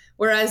watch.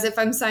 Whereas if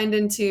I'm signed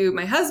into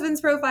my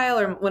husband's profile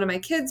or one of my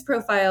kids'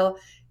 profile,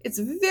 it's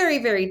very,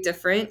 very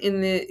different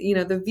in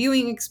the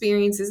viewing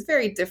experience is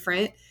very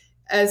different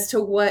as to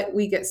what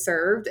we get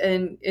served.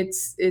 And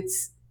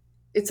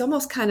it's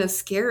almost kind of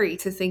scary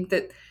to think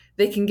that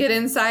they can get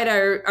inside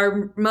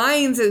our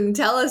minds and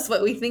tell us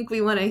what we think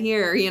we want to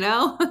hear.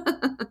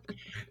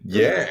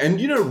 Yeah, and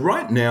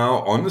right now,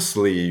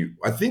 honestly,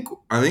 I think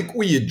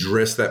we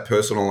address that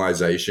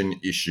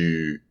personalization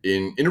issue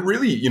in a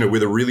really,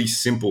 with a really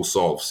simple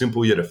solve,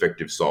 simple yet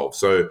effective solve.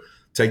 So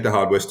take the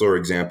hardware store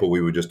example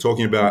we were just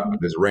talking about.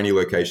 There's a rainy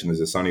location,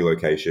 there's a sunny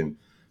location.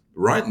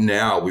 Right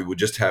now, we would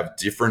just have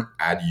different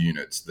ad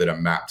units that are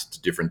mapped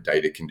to different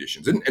data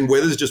conditions. And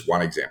weather's just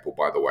one example,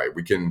 by the way.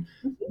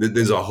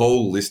 There's a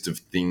whole list of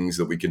things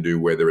that we can do,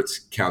 whether it's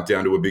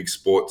countdown to a big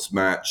sports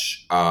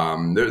match.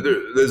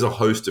 There's a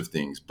host of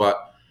things.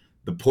 But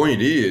the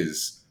point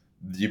is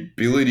the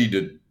ability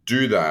to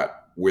do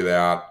that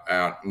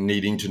without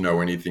needing to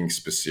know anything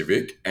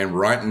specific. And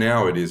right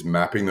now, it is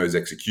mapping those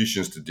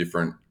executions to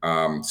different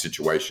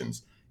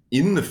situations.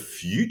 In the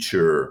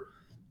future,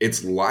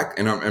 it's like,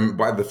 and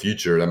by the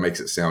future, that makes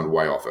it sound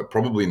way off.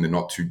 Probably in the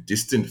not too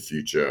distant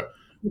future,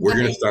 we're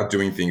going to start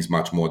doing things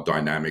much more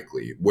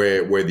dynamically,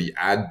 where the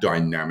ad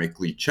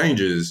dynamically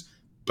changes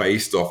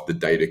based off the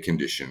data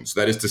conditions.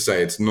 That is to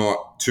say, it's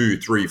not 2,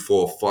 3,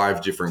 4,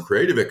 5 different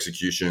creative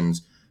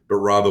executions, but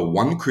rather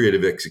one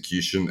creative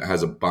execution that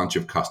has a bunch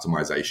of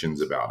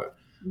customizations about it.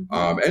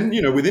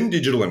 And within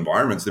digital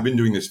environments, they've been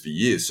doing this for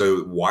years.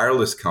 So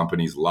wireless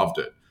companies loved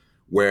it.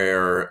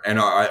 And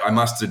I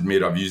must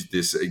admit, I've used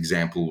this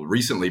example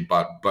recently,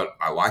 but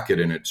I like it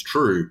and it's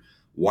true.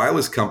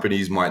 Wireless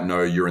companies might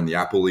know you're in the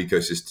Apple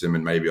ecosystem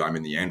and maybe I'm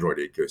in the Android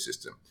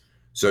ecosystem.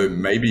 So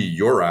maybe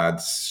your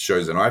ad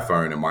shows an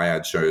iPhone and my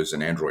ad shows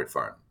an Android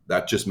phone.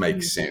 That just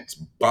makes sense.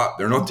 But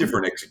they're not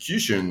different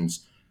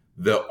executions.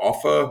 The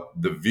offer,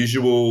 the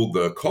visual,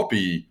 the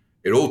copy,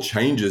 it all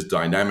changes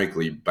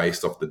dynamically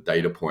based off the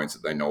data points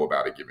that they know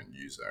about a given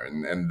user.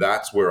 And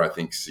that's where I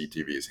think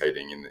CTV is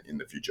heading in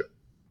the future.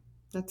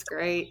 That's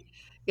great.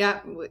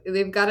 Yeah,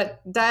 they've got it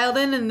dialed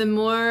in, and the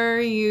more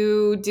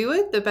you do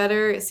it, the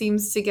better it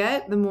seems to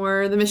get. The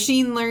more the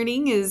machine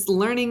learning is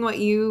learning what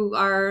you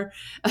are,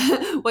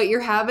 what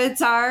your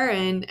habits are,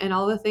 and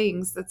all the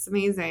things. That's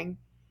amazing.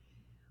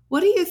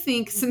 What do you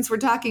think, since we're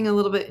talking a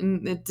little bit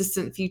in the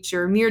distant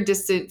future, near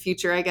distant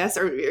future, I guess,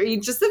 or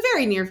just the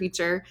very near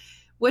future,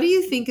 what do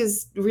you think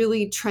is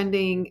really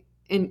trending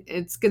and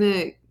it's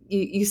gonna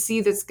you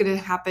see that's gonna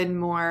happen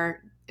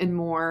more and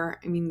more?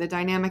 I mean, the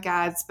dynamic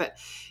ads, but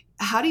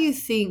how do you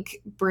think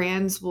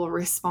brands will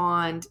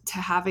respond to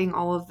having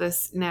all of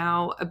this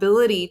now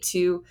ability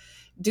to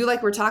do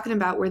like we're talking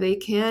about where they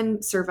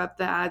can serve up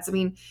the ads? I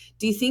mean,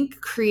 do you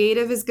think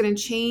creative is going to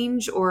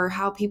change, or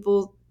how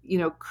people,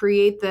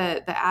 create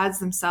the ads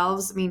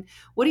themselves? I mean,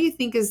 what do you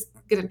think is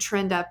going to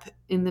trend up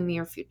in the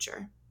near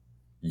future?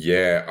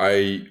 Yeah,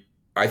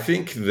 I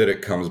think that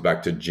it comes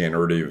back to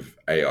generative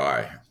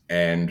AI.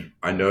 And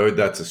I know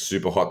that's a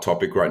super hot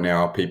topic right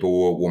now.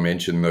 People will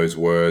mention those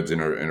words in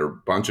a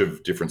bunch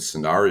of different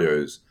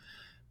scenarios.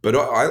 But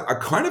I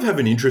kind of have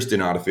an interest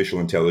in artificial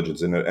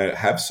intelligence and I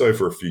have so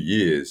for a few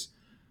years.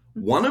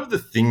 One of the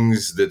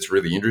things that's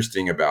really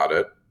interesting about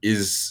it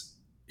is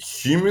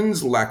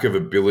humans' lack of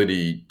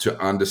ability to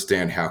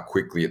understand how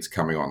quickly it's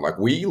coming on. Like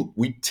we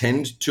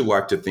tend to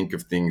like to think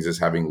of things as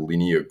having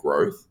linear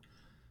growth.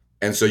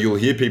 And so you'll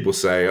hear people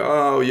say,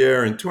 oh,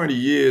 yeah, in 20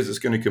 years, it's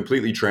going to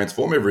completely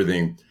transform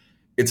everything.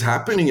 It's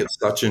happening at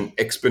such an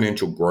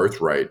exponential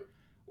growth rate.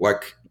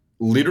 Like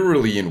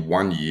literally in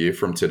 1 year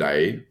from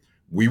today,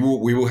 we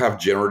will have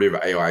generative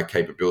AI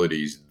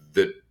capabilities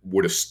that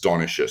would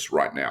astonish us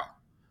right now.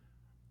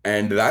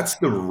 And that's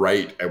the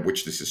rate at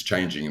which this is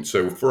changing. And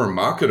so for a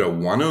marketer,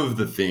 one of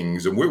the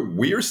things, and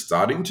we're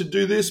starting to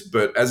do this,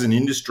 but as an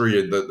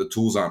industry, the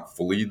tools aren't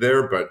fully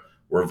there, but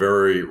we're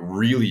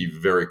really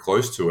very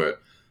close to it.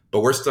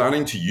 But we're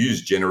starting to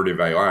use generative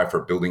AI for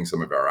building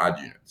some of our ad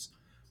units.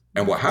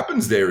 And what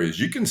happens there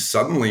is you can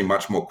suddenly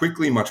much more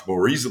quickly, much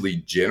more easily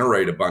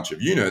generate a bunch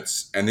of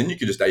units, and then you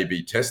can just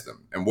A/B test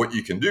them. And what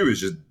you can do is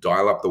just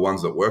dial up the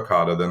ones that work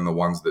harder than the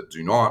ones that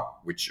do not,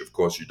 which of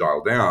course you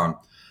dial down.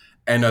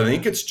 And I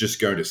think it's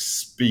just going to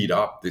speed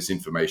up this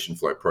information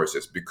flow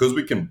process because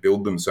we can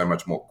build them so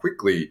much more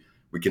quickly.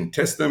 We can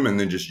test them and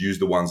then just use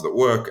the ones that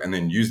work and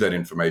then use that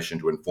information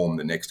to inform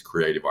the next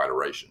creative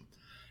iteration.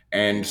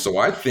 And Yeah. so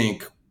I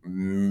think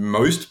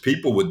most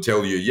people would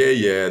tell you,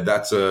 yeah,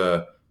 that's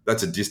a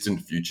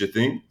distant future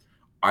thing.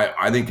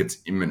 I think it's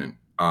imminent.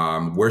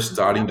 We're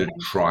starting to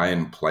try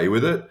and play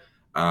with it.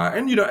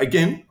 And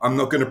again, I'm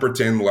not going to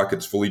pretend like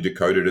it's fully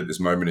decoded at this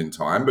moment in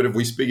time. But if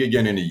we speak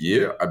again in a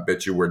year, I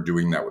bet you we're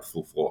doing that with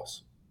full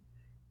force.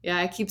 Yeah,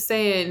 I keep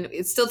saying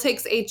it still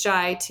takes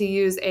HI to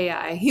use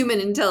AI, human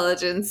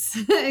intelligence,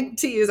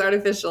 to use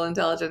artificial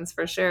intelligence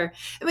for sure.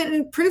 I mean,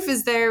 and proof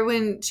is there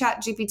when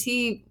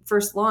ChatGPT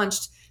first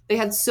launched, they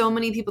had so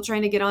many people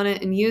trying to get on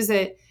it and use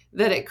it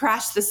that it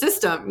crashed the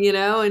system,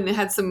 and it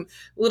had some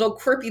little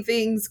quirky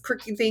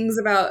things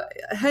about,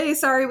 hey,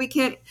 sorry,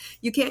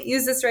 you can't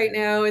use this right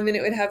now. And then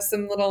it would have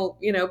some little,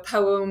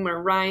 poem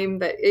or rhyme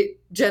that it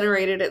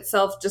generated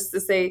itself just to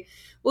say,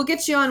 we'll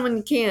get you on when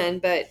you can.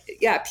 But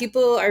yeah,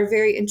 people are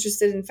very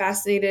interested and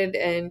fascinated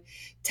and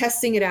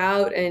testing it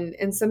out.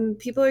 And some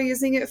people are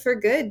using it for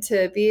good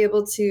to be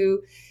able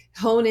to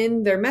hone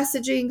in their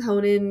messaging,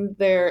 hone in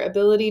their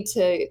ability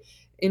to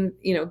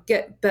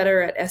get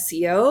better at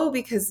SEO,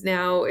 because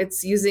now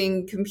it's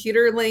using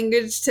computer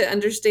language to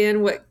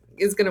understand what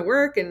is going to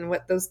work and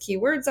what those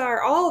keywords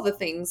are, all the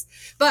things.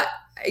 But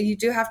you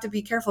do have to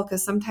be careful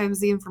because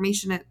sometimes the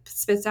information it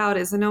spits out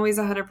isn't always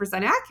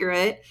 100%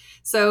 accurate.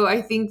 So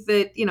I think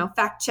that,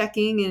 fact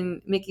checking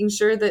and making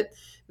sure that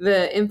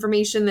the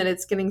information that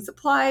it's getting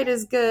supplied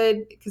is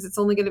good, because it's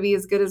only going to be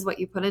as good as what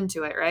you put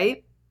into it,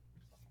 right?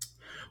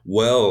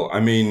 Well,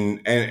 I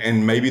mean,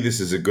 and maybe this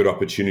is a good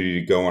opportunity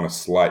to go on a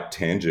slight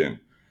tangent.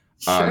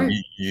 Sure.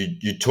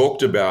 You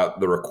talked about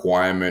the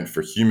requirement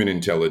for human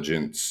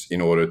intelligence in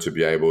order to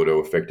be able to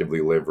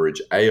effectively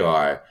leverage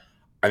AI.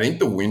 I think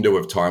the window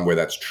of time where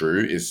that's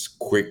true is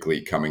quickly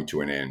coming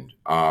to an end.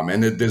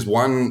 And there's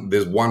one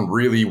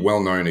really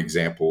well known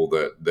example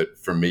that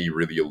for me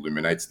really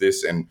illuminates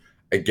this. And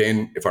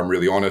again, if I'm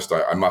really honest,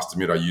 I must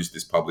admit I used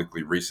this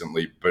publicly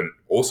recently, but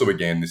also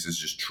again, this is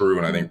just true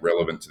and I think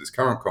relevant to this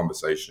current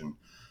conversation.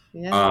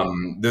 Yeah.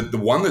 The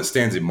one that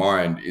stands in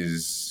mind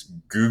is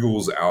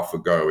Google's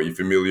AlphaGo. Are you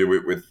familiar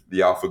with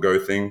the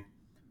AlphaGo thing?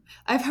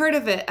 I've heard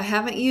of it. I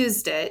haven't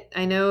used it.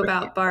 I know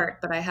about BART,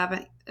 but I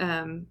haven't.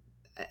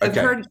 I've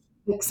Okay. heard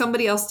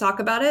somebody else talk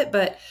about it,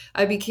 but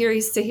I'd be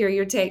curious to hear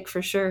your take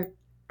for sure.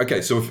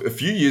 Okay, so a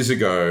few years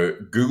ago,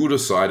 Google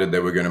decided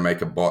they were going to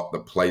make a bot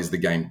that plays the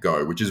game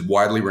Go, which is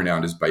widely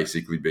renowned as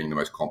basically being the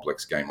most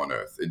complex game on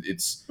earth.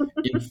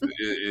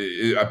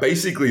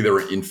 Basically there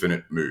are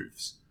infinite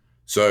moves.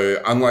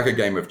 So unlike a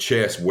game of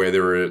chess where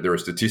there are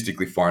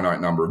statistically finite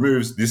number of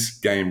moves, this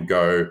game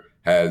Go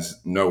has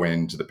no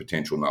end to the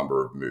potential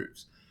number of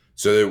moves.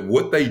 So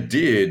what they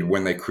did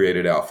when they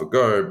created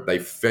AlphaGo, they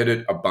fed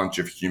it a bunch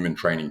of human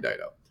training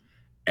data.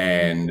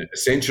 And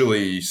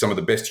essentially, some of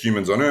the best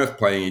humans on earth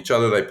playing each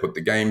other, they put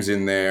the games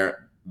in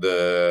there.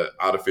 The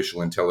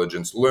artificial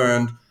intelligence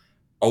learned.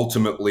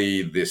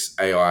 Ultimately, this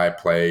AI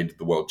played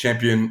the world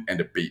champion and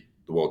it beat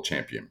the world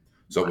champion.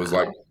 So it was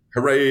like, Wow.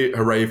 hooray,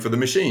 hooray for the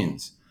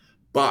machines.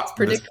 But It's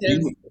predictive.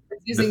 It's the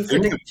using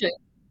thing, prediction.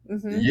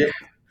 Hmm. yeah,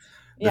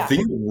 the Yeah.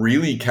 thing that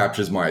really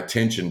captures my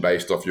attention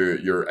based off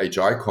your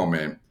HI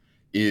comment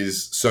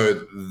is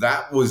so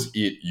that was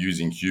it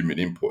using human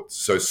inputs.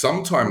 So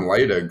sometime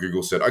later,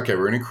 Google said, okay,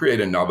 we're going to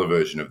create another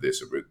version of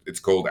this. It's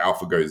called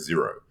AlphaGo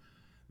Zero.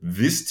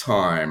 This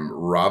time,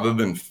 rather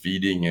than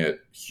feeding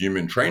it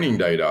human training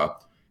data,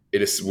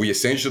 we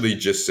essentially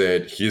just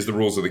said, here's the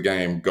rules of the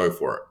game, go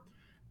for it.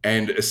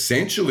 And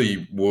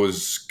essentially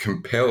was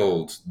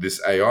compelled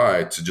this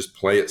AI to just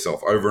play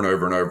itself over and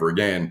over and over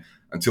again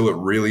until it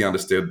really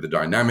understood the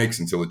dynamics,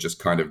 until it just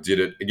kind of did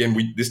it.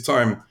 Again, this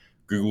time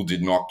Google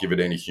did not give it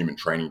any human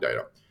training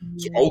data.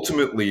 So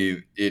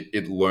ultimately,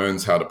 it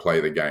learns how to play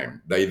the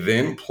game. They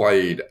then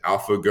played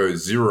AlphaGo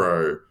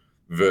Zero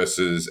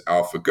versus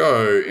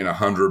AlphaGo in a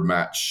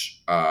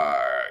 100-match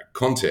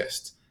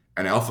contest,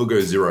 and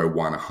AlphaGo Zero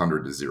won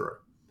 100-0.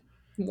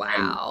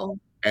 Wow.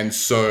 And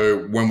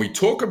so when we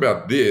talk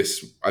about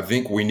this, I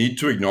think we need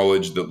to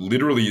acknowledge that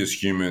literally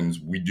as humans,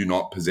 we do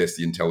not possess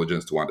the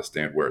intelligence to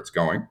understand where it's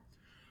going.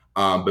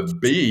 But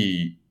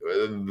B,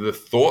 the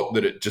thought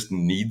that it just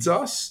needs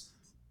us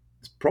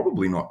is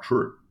probably not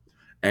true.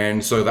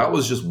 And so that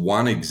was just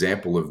one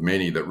example of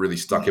many that really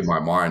stuck in my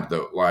mind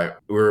that like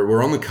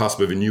we're on the cusp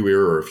of a new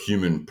era of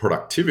human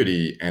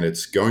productivity and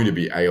it's going to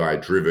be AI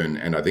driven.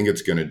 And I think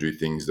it's going to do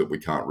things that we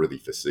can't really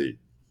foresee.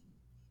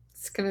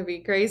 It's going to be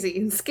crazy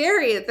and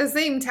scary at the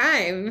same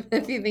time,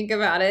 if you think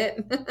about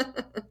it.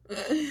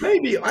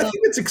 Maybe I think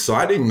it's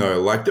exciting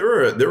though. Like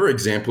there are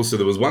examples. So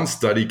there was one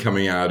study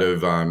coming out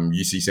of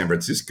UC San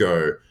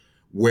Francisco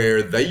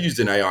where they used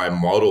an AI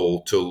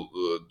model to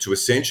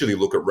essentially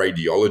look at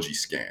radiology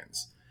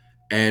scans,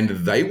 and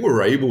they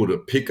were able to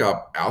pick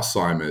up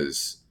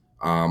Alzheimer's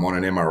on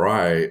an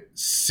MRI.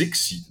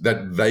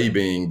 That they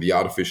being the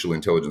artificial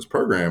intelligence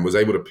program was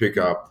able to pick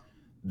up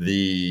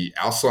the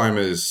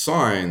Alzheimer's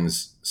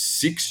signs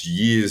 6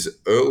 years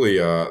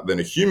earlier than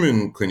a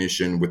human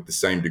clinician with the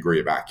same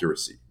degree of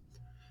accuracy.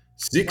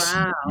 6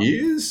 Wow.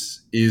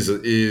 years is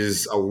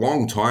a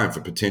long time for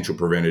potential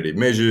preventative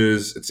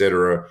measures,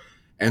 etc.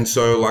 And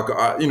so, like,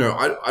 I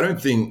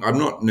don't think I'm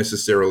not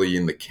necessarily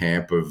in the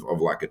camp of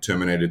like a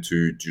Terminator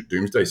 2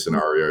 doomsday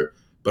scenario,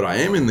 but I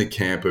am in the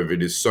camp of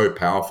it is so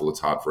powerful it's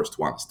hard for us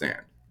to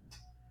understand.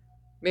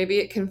 Maybe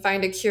it can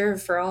find a cure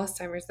for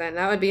Alzheimer's then.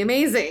 That would be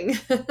amazing.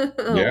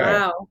 Oh,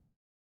 Yeah. wow.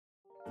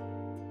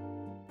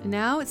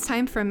 Now it's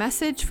time for a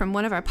message from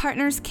one of our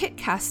partners,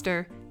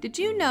 Kitcaster. Did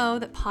you know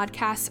that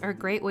podcasts are a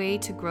great way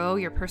to grow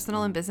your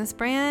personal and business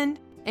brand?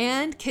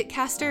 And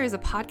Kitcaster is a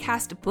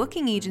podcast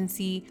booking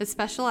agency that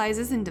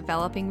specializes in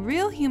developing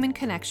real human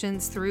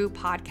connections through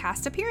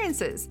podcast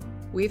appearances.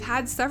 We've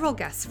had several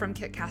guests from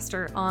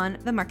Kitcaster on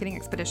the Marketing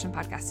Expedition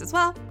podcast as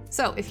well.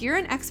 So if you're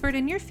an expert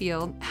in your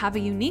field, have a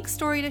unique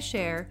story to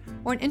share,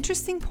 or an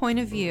interesting point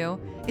of view,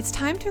 it's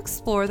time to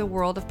explore the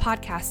world of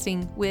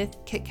podcasting with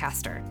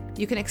Kitcaster.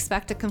 You can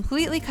expect a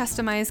completely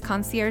customized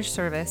concierge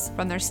service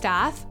from their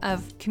staff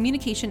of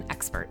communication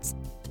experts.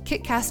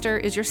 Kitcaster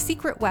is your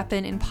secret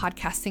weapon in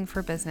podcasting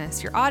for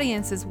business. Your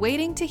audience is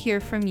waiting to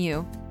hear from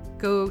you.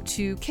 Go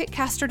to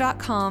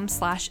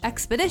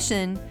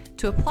kitcaster.com/expedition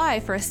to apply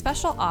for a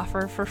special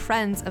offer for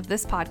friends of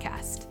this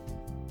podcast.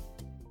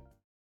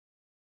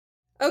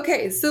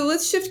 Okay, so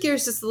let's shift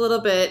gears just a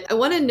little bit. I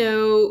want to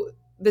know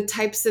the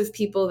types of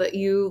people that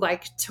you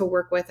like to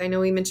work with. I know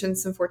we mentioned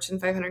some Fortune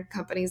 500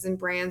 companies and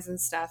brands and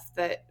stuff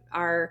that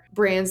are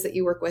brands that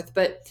you work with,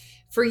 but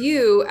for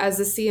you as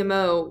a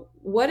CMO,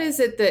 what is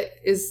it that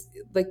is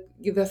like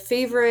the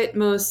favorite,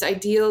 most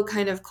ideal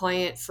kind of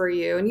client for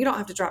you? And you don't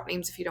have to drop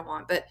names if you don't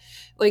want, but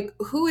like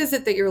who is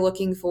it that you're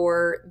looking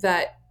for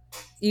that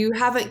you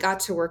haven't got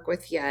to work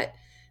with yet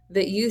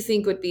that you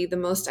think would be the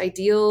most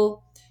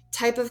ideal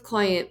type of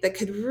client that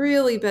could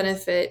really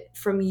benefit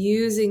from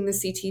using the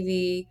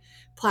CTV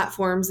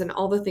platforms and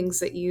all the things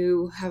that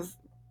you have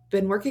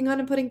been working on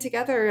and putting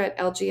together at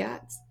LG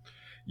Ads?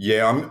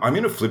 Yeah, I'm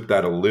going to flip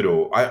that a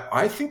little.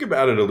 I think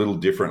about it a little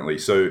differently.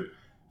 So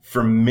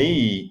for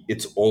me,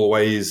 it's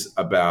always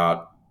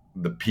about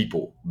the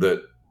people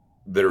that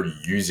are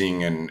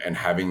using and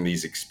having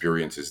these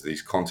experiences,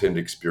 these content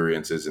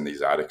experiences and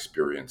these ad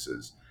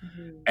experiences.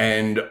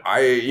 And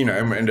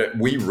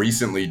we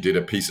recently did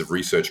a piece of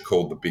research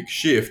called The Big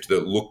Shift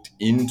that looked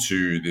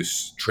into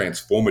this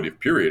transformative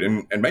period.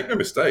 And make no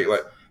mistake,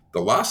 like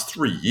the last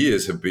 3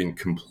 years have been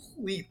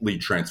completely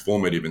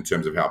transformative in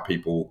terms of how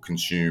people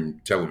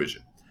consume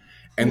television.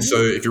 And so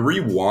if you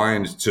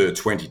rewind to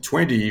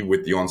 2020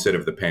 with the onset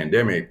of the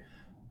pandemic,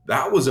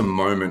 that was a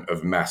moment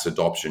of mass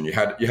adoption. You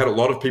had a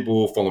lot of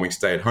people following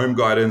stay-at-home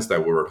guidance. They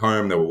were at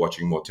home, they were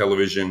watching more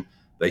television.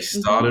 They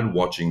started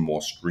watching more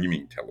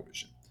streaming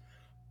television.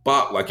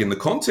 But like in the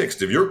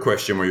context of your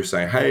question where you're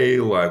saying,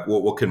 hey, like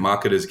what can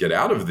marketers get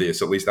out of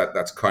this? At least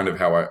that's kind of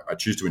how I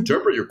choose to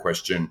interpret your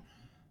question.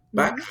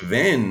 Back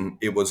then,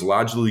 it was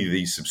largely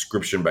the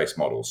subscription-based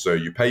model. So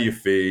you pay your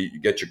fee, you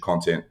get your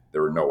content,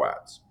 there are no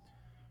ads.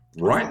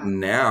 Right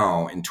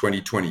now in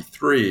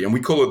 2023, and we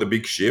call it the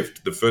big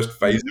shift, the first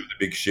phase of the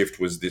big shift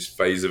was this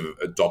phase of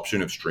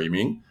adoption of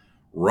streaming.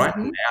 Right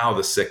now,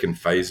 the second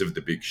phase of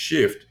the big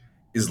shift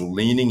is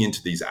leaning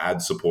into these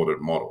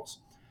ad-supported models.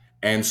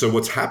 And so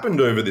what's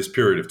happened over this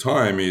period of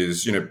time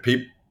is,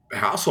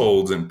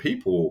 households and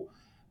people,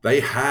 they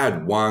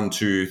had one,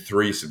 two,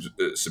 three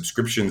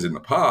subscriptions in the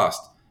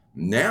past.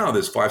 Now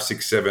there's five,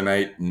 six, seven,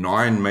 eight,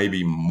 nine,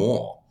 maybe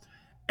more.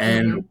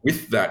 And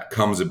with that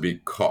comes a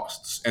big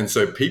costs. And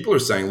so people are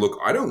saying, look,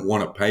 I don't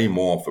want to pay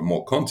more for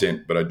more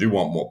content, but I do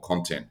want more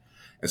content.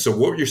 And so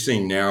what you're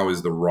seeing now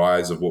is the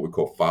rise of what we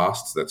call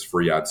FASTs, that's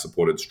free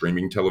ad-supported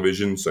streaming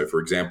television. So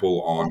for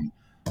example, on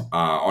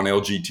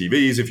LG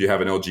TVs, if you have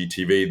an LG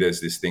TV,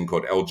 there's this thing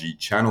called LG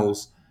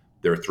channels.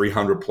 There are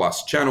 300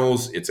 plus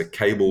channels. It's a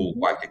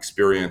cable-like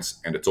experience,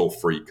 and it's all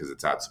free because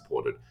it's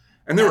ad-supported.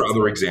 And there are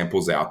other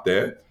examples out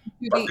there.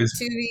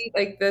 TV,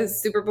 like the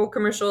Super Bowl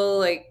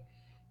commercial,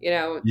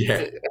 Yeah.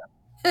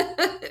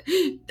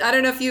 I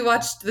don't know if you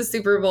watched the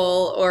Super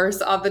Bowl or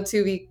saw the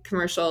Tubi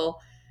commercial,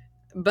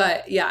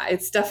 but yeah,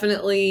 it's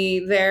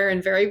definitely there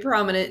and very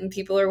prominent, and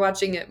people are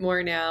watching it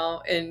more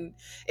now. And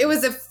it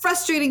was a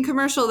frustrating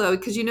commercial though,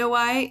 because you know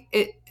why?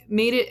 It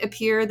made it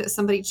appear that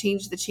somebody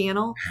changed the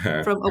channel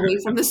from away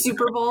from the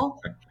Super Bowl.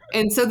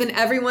 And so then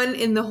everyone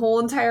in the whole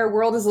entire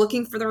world is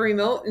looking for the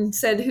remote and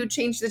said, who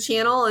changed the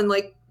channel? And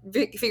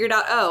figured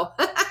out, oh,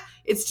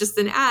 it's just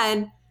an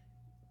ad.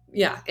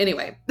 Yeah.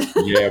 Anyway.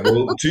 Yeah.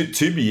 Well,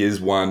 Tubi is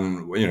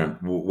one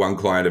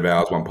client of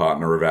ours, one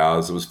partner of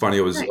ours. It was funny.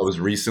 I was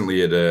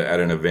recently at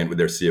an event with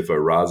their CFO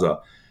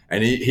Raza,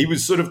 and he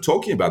was sort of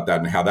talking about that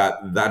and how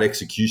that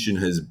execution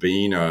has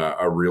been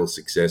a real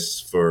success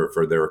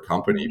for their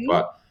company.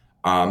 But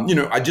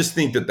I just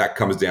think that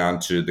comes down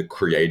to the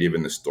creative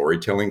and the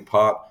storytelling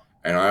part.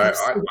 And I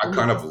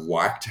kind of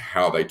liked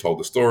how they told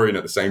the story. And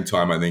at the same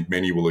time, I think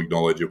many will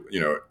acknowledge,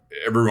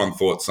 everyone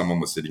thought someone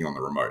was sitting on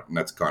the remote. And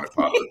that's kind of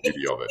part of the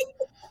beauty of it.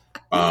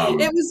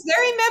 It was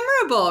very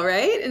memorable,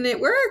 right? And it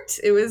worked.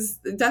 It was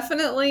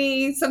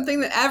definitely something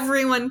that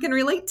everyone can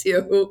relate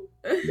to.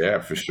 Yeah,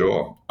 for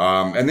sure.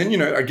 And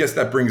then, I guess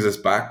that brings us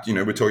back,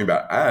 we're talking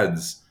about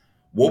ads.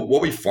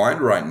 What we find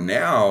right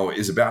now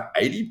is about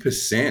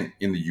 80%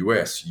 in the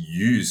US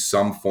use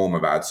some form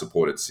of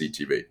ad-supported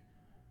CTV.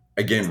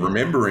 Again,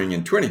 remembering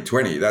in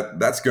 2020,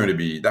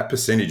 that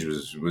percentage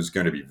was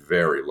going to be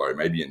very low,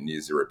 maybe at near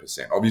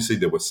 0%. Obviously,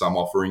 there were some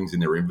offerings in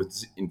their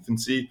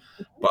infancy,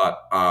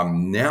 but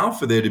now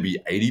for there to be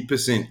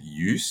 80%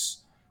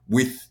 use,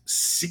 with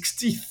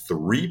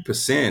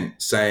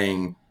 63%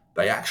 saying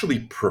they actually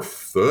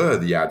prefer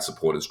the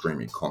ad-supported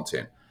streaming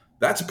content,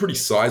 that's a pretty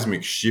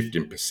seismic shift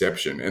in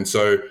perception. And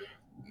so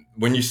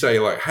when you say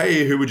like,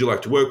 hey, who would you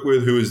like to work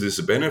with? Who is this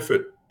a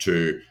benefit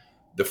to?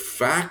 The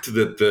fact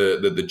that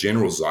the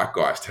general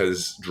zeitgeist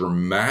has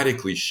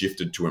dramatically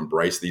shifted to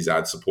embrace these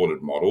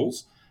ad-supported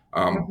models,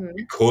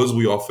 because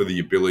we offer the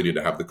ability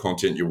to have the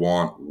content you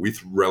want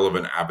with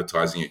relevant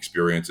advertising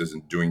experiences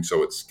and doing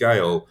so at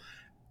scale.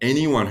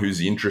 Anyone who's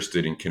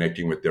interested in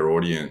connecting with their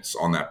audience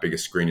on that bigger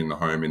screen in the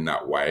home in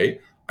that way,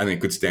 I think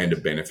could stand to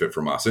benefit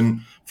from us.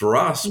 And for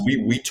us,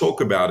 we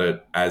talk about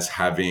it as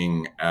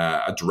having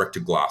a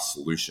direct-to-glass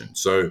solution.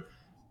 So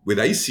with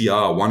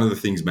ACR, one of the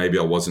things maybe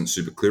I wasn't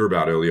super clear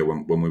about earlier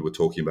when we were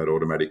talking about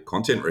automatic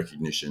content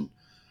recognition,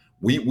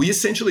 we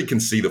essentially can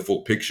see the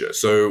full picture.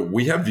 So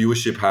we have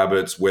viewership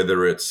habits,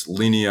 whether it's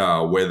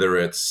linear, whether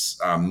it's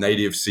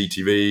native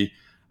CTV,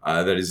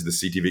 that is the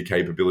CTV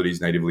capabilities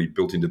natively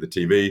built into the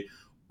TV,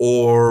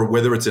 or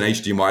whether it's an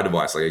HDMI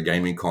device like a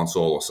gaming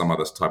console or some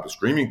other type of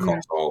streaming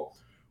console.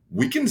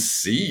 We can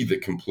see the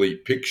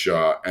complete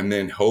picture and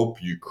then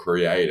help you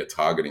create a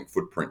targeting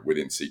footprint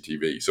within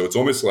CTV. So it's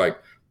almost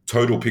like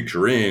total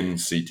picture in,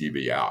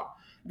 CTV out.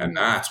 And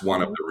that's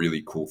one of the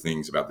really cool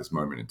things about this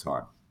moment in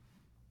time.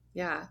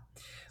 Yeah.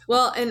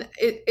 Well, and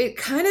it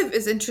kind of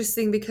is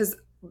interesting because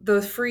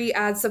the free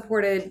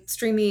ad-supported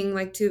streaming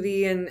like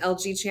Tubi and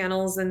LG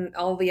channels and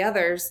all the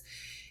others,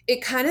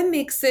 it kind of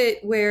makes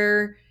it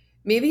where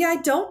maybe I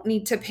don't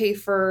need to pay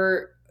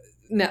for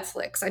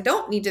Netflix. I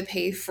don't need to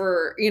pay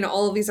for,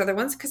 all of these other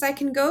ones because I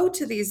can go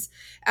to these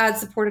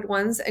ad-supported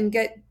ones and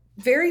get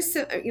very,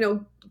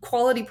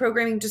 quality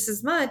programming just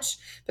as much,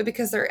 but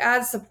because they're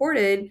ad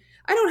supported,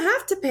 I don't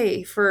have to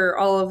pay for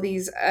all of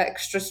these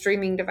extra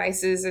streaming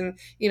devices and,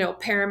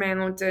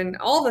 Paramount and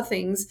all the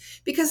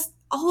things, because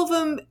all of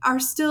them are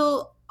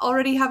still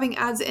already having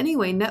ads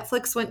anyway.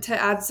 Netflix went to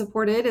ad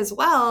supported as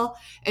well.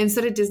 And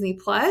so did Disney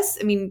Plus.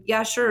 I mean,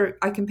 yeah, sure,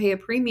 I can pay a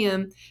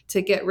premium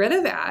to get rid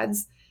of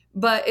ads,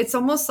 but it's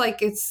almost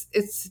like it's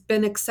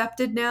been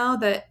accepted now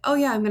that, oh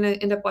yeah, I'm going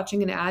to end up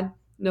watching an ad.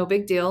 No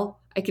big deal.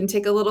 I can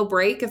take a little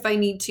break if I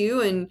need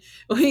to. And,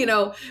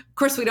 of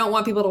course we don't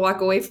want people to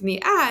walk away from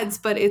the ads,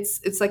 but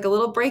it's like a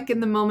little break in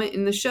the moment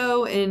in the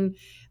show. And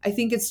I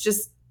think it's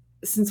just,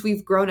 since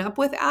we've grown up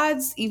with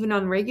ads, even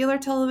on regular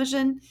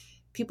television,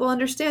 people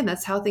understand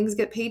that's how things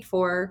get paid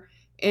for.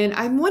 And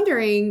I'm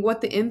wondering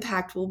what the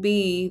impact will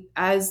be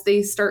as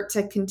they start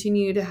to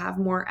continue to have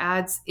more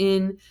ads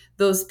in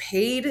those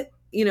paid,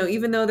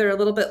 even though they're a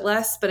little bit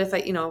less. But if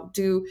I,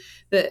 do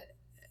the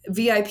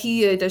VIP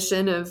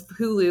edition of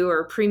Hulu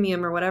or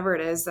premium or whatever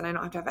it is, then I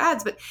don't have to have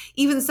ads. But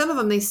even some of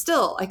them, they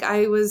still, like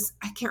I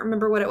can't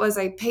remember what it was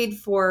I paid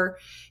for,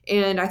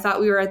 and I thought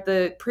we were at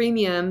the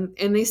premium,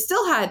 and they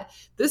still had,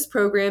 this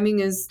programming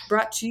is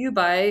brought to you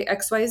by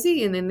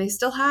XYZ. And then they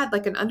still had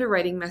like an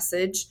underwriting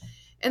message,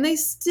 and they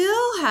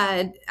still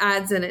had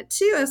ads in it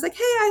too. I was like,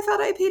 hey, I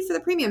thought I paid for the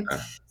premium.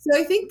 So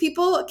I think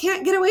people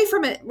can't get away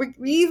from it,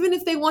 even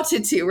if they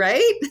wanted to,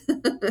 right?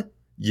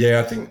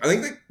 Yeah, I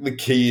think the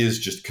key is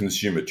just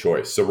consumer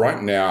choice. So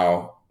right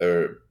now,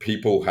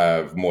 people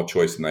have more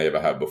choice than they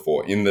ever have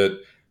before. In that,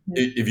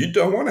 if you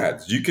don't want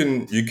ads, you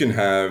can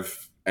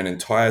have an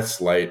entire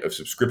slate of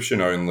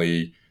subscription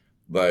only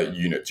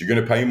units. You're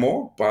going to pay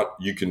more, but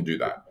you can do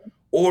that.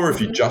 Or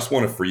if you just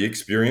want a free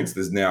experience,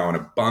 there's now an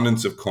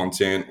abundance of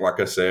content,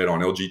 like I said, on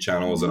LG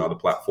channels and other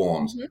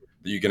platforms that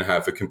you can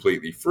have for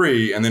completely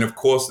free. And then, of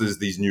course, there's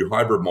these new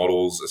hybrid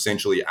models,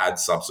 essentially ad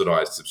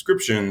subsidized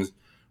subscriptions,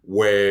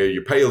 where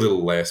you pay a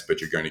little less, but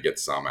you're going to get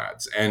some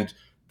ads. And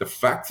the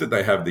fact that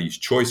they have these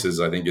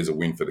choices, I think, is a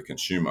win for the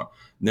consumer.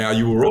 Now,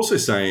 you were also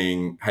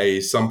saying,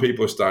 hey, some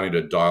people are starting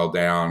to dial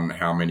down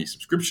how many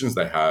subscriptions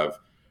they have.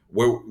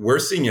 We're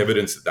seeing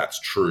evidence that that's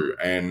true.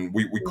 And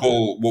we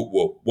call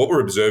what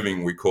we're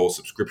observing, we call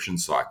subscription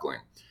cycling.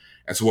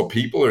 And so what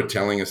people are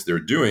telling us they're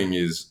doing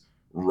is,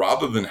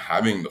 rather than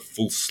having the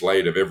full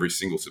slate of every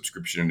single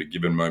subscription at a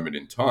given moment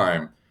in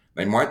time,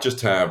 they might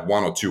just have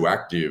one or two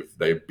active.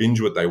 They binge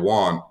what they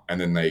want,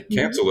 and then they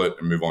cancel it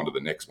and move on to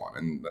the next one.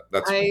 And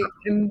that's I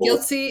am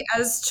guilty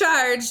as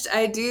charged.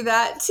 I do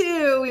that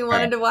too. We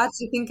wanted to watch,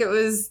 I think it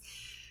was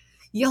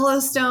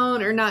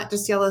Yellowstone, or not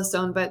just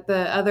Yellowstone, but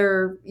the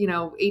other,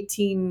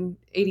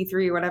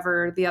 1883 or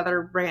whatever, the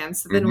other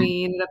brands. So then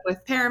we ended up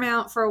with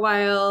Paramount for a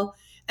while.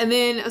 And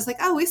then I was like,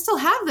 oh, we still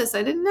have this.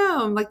 I didn't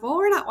know. I'm like, well,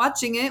 we're not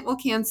watching it. We'll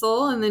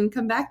cancel and then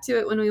come back to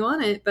it when we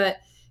want it. But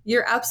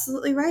you're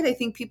absolutely right. I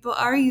think people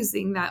are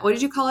using that. What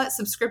did you call it?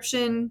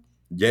 Subscription?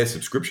 Yeah,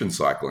 subscription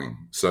cycling.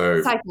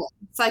 So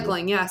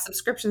cycling. Yeah,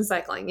 subscription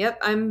cycling. Yep,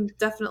 I'm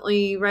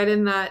definitely right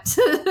in that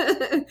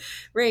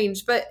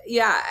range. But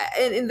yeah,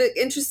 and the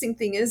interesting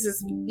thing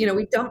is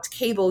we dumped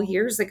cable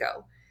years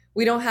ago.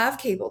 We don't have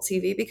cable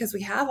TV because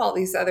we have all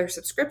these other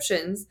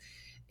subscriptions.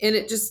 And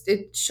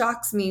it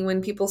shocks me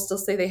when people still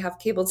say they have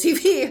cable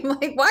TV. I'm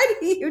like, why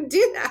do you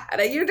do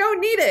that? You don't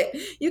need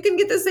it. You can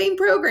get the same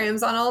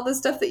programs on all the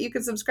stuff that you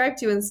can subscribe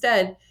to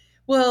instead.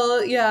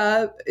 Well,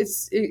 yeah,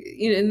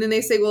 and then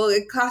they say, well,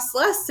 it costs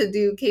less to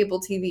do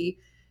cable TV.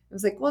 I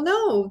was like, well,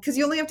 no, because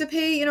you only have to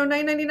pay,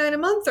 $9.99 a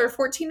month or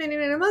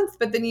 $14.99 a month.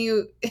 But then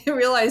you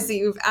realize that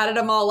you've added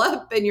them all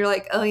up, and you're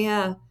like, oh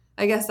yeah,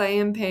 I guess I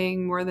am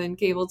paying more than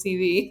cable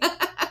TV.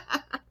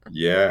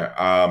 Yeah,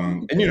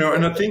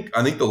 and I think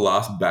the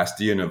last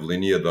bastion of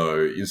linear though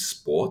is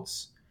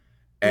sports,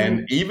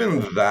 and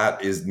even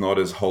that is not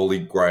as holy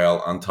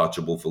grail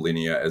untouchable for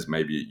linear as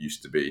maybe it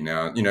used to be.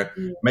 Now,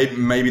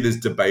 maybe there's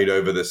debate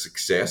over the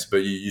success,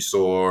 but you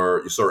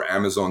saw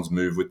Amazon's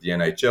move with the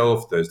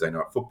NHL, Thursday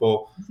Night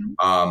Football.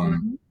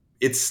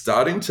 It's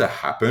starting to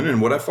happen,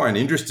 and what I find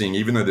interesting,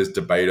 even though there's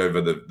debate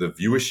over the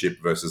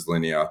viewership versus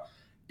linear,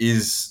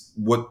 is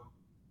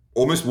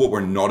almost what we're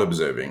not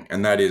observing,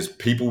 and that is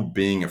people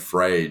being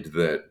afraid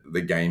that the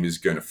game is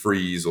going to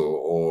freeze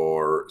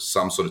or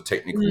some sort of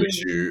technical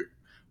issue,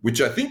 which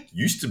I think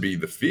used to be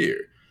the fear.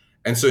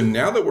 And so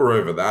now that we're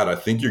over that, I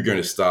think you're going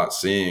to start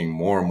seeing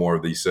more and more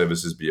of these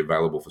services be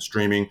available for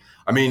streaming.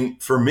 I mean,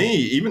 for me,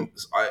 even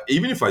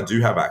if I do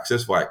have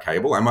access via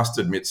cable, I must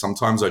admit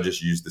sometimes I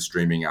just use the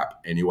streaming app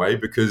anyway,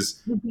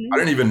 because I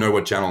don't even know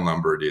what channel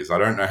number it is. I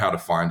don't know how to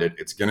find it.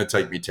 It's going to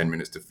take me 10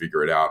 minutes to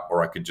figure it out,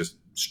 or I could just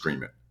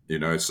stream it.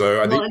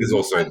 So I think there's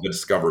also the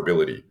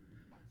discoverability.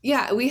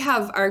 Yeah, we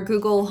have our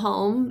Google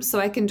Home,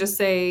 so I can just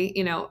say,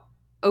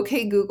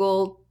 okay,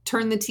 Google,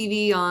 turn the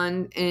TV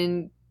on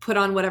and put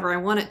on whatever I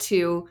want it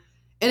to,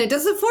 and it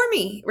does it for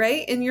me,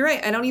 right? And you're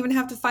right, I don't even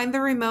have to find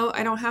the remote.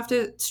 I don't have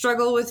to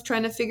struggle with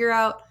trying to figure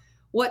out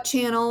what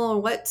channel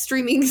or what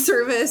streaming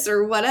service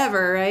or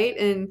whatever, right?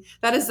 And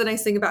that is the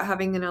nice thing about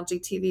having an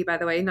LG TV, by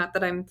the way. Not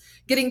that I'm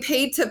getting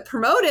paid to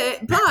promote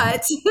it,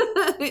 but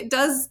it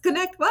does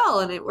connect well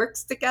and it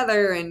works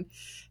together. And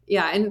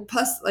yeah, and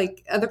plus,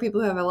 like other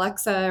people who have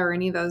Alexa or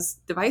any of those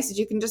devices,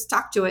 you can just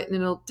talk to it and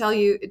it'll tell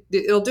you,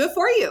 it'll do it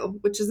for you,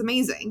 which is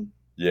amazing.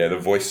 Yeah, the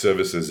voice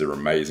services are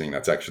amazing.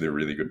 That's actually a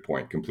really good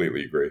point.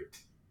 Completely agree.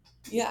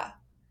 Yeah.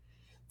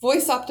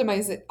 Voice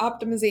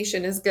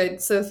optimization is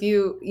good. So if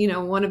you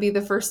want to be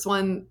the first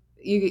one,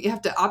 you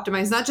have to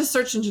optimize not just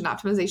search engine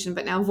optimization,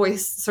 but now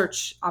voice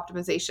search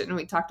optimization. And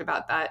we talked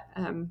about that.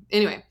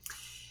 Anyway.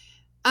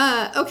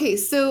 Okay,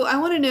 so I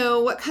want to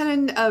know, what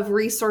kind of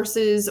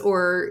resources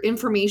or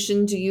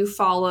information do you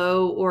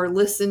follow or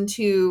listen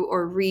to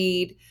or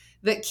read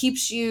that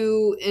keeps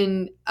you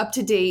up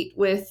to date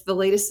with the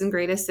latest and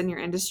greatest in your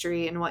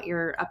industry and what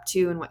you're up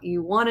to and what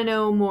you want to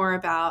know more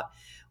about?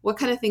 what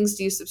kind of things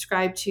do you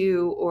subscribe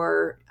to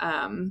or,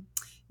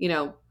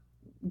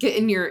 get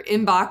in your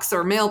inbox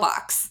or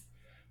mailbox?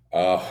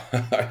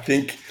 I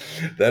think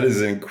that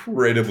is an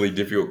incredibly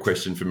difficult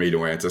question for me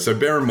to answer. So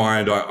bear in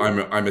mind, I'm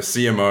a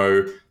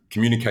CMO,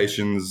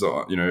 communications,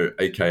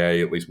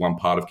 AKA at least one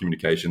part of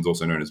communications,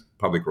 also known as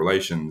public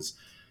relations.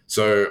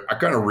 So I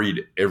kind of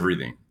read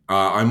everything.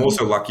 I'm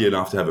also lucky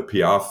enough to have a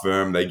PR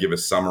firm. They give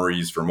us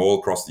summaries from all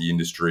across the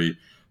industry.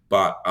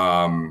 But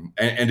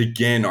and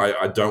again,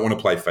 I don't want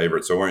to play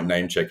favorites, so I won't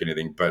name check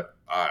anything. But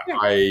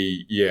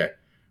I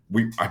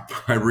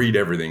read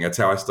everything. That's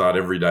how I start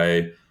every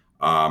day.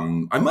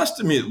 I must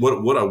admit,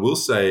 what I will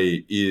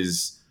say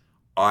is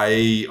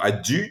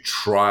I do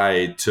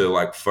try to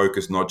like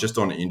focus not just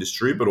on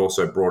industry, but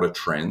also broader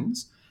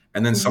trends.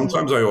 And then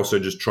sometimes I also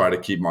just try to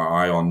keep my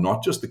eye on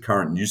not just the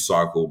current news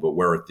cycle, but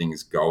where are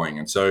things going.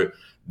 And so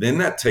then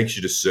that takes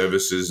you to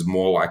services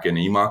more like an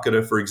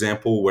e-marketer, for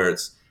example, where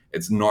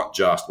it's not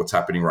just what's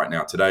happening right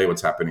now today,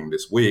 what's happening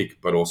this week,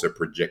 but also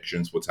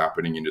projections, what's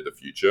happening into the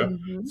future.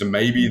 So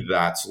maybe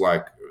that's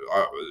like,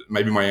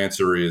 maybe my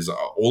answer is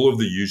all of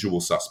the usual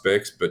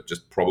suspects, but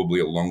just probably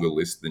a longer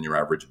list than your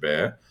average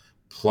bear,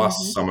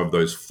 plus some of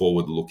those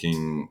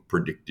forward-looking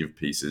predictive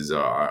pieces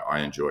I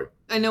enjoy.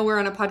 I know we're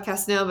on a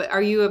podcast now, but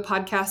are you a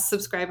podcast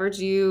subscriber?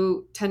 Do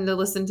you tend to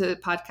listen to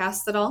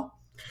podcasts at all?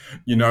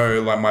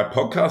 Like my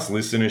podcast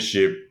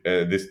listenership,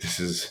 this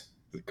is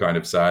kind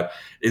of sad,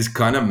 is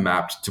kind of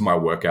mapped to my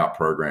workout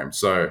program.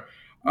 So,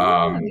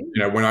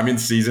 when I'm in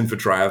season for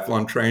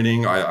triathlon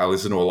training, I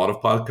listen to a lot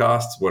of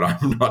podcasts. When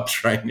I'm not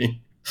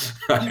training,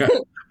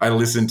 I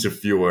listen to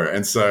fewer.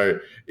 And so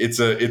it's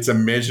a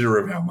measure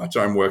of how much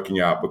I'm working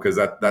out, because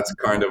that's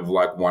kind of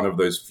like one of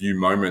those few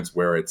moments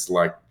where it's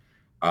like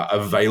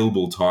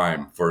available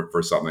time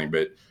for something.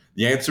 But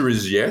the answer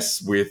is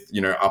yes, with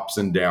ups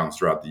and downs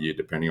throughout the year,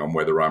 depending on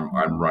whether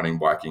I'm running,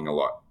 biking a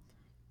lot.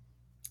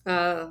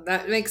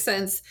 That makes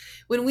sense.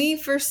 When we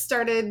first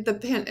started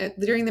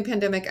during the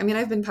pandemic, I mean,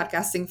 I've been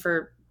podcasting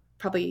for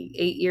probably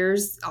 8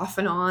 years off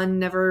and on,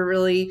 never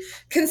really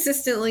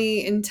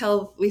consistently,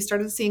 until we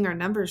started seeing our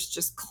numbers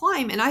just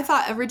climb. And I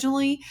thought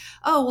originally,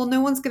 oh, well,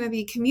 no one's going to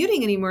be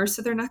commuting anymore,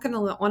 so they're not going to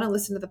want to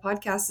listen to the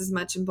podcast as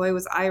much. And boy,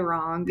 was I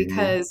wrong,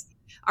 because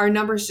our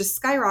numbers just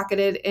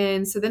skyrocketed.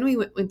 And so then we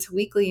went to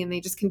weekly, and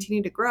they just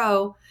continued to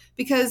grow,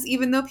 because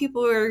even though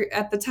people were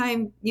at the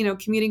time,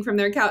 commuting from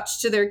their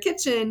couch to their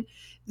kitchen,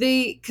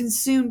 they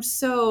consumed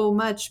so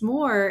much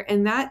more.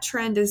 And that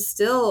trend is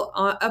still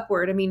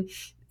upward. I mean,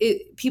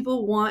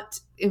 people want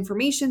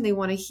information. They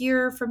want to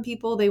hear from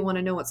people. They want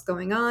to know what's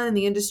going on in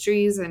the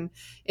industries and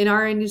in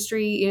our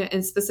industry,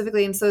 and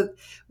specifically. And so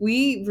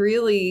we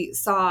really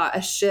saw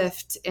a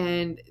shift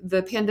in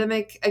the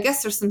pandemic. I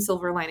guess there's some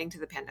silver lining to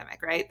the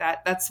pandemic, right?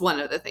 That's one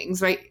of the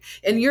things, right?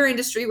 In your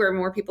industry, where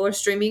more people are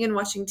streaming and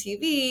watching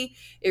TV,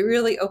 it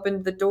really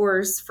opened the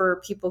doors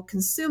for people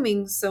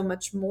consuming so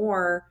much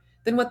more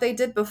than what they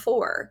did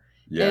before.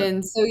 Yeah.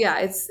 And so,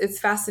 it's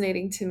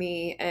fascinating to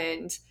me.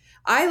 And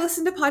I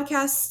listen to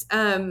podcasts.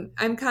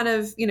 I'm kind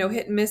of,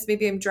 hit and miss.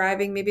 Maybe I'm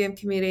driving, maybe I'm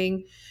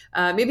commuting,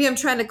 maybe I'm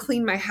trying to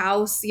clean my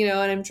house, and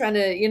I'm trying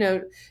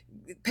to,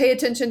 pay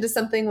attention to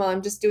something while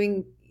I'm just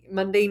doing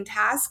mundane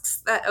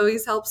tasks. That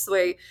always helps. The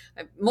way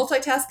I'm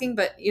multitasking,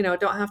 but,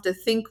 don't have to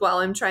think while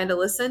I'm trying to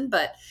listen.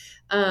 But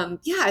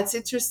it's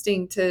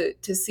interesting to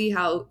see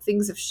how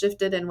things have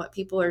shifted and what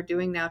people are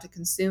doing now to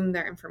consume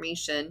their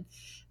information.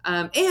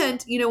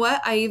 And you know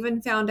what? I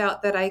even found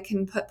out that I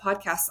can put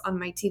podcasts on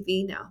my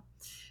TV now,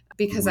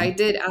 because I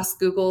did ask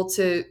Google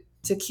to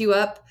queue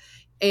up,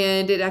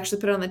 and it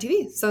actually put it on the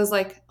TV. So I was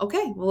like,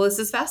 okay, well, this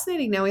is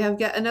fascinating. Now we have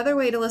yet another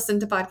way to listen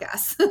to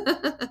podcasts.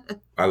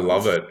 I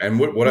love it. And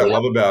what I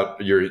love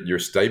about your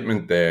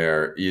statement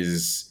there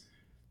is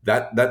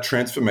that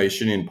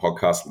transformation in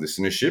podcast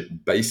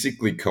listenership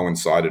basically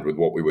coincided with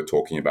what we were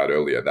talking about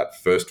earlier,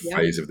 that first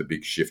phase of the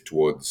big shift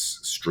towards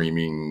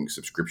streaming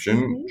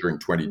subscription during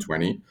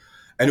 2020.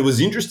 And it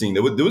was interesting.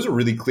 There was a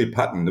really clear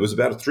pattern. There was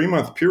about a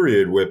 3-month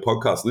period where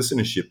podcast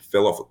listenership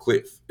fell off a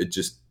cliff. It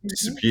just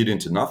disappeared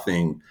into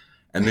nothing.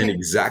 And then,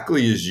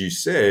 exactly as you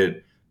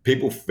said,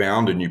 people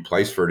found a new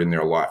place for it in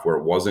their life, where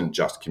it wasn't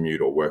just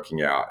commute or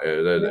working out.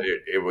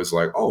 It was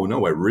like, oh,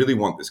 no, I really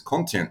want this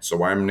content.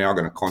 So I'm now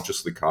going to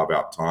consciously carve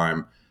out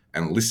time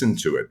and listen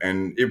to it.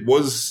 And it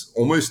was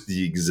almost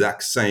the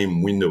exact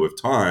same window of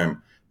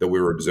time that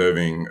we were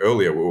observing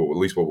earlier, or at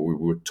least what we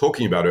were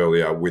talking about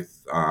earlier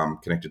with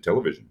connected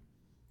television.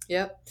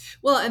 Yep.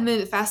 Well, and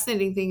the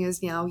fascinating thing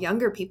is now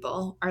younger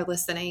people are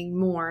listening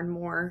more and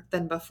more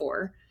than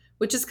before,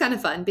 which is kind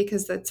of fun,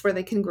 because that's where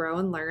they can grow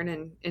and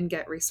learn and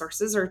get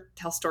resources or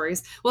tell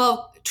stories.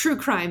 Well, true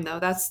crime, though,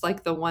 that's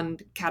like the one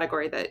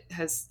category that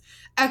has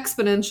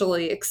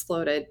exponentially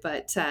exploded.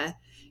 But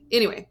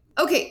anyway,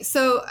 okay,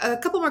 so a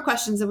couple more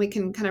questions and we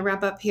can kind of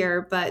wrap up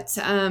here. But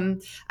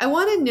I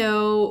want to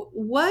know,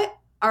 what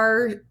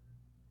are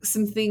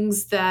some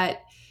things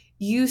that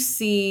you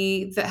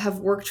see that have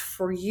worked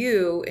for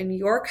you in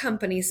your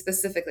company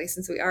specifically,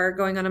 since we are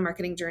going on a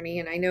marketing journey.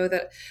 And I know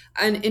that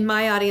in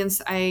my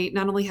audience, I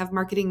not only have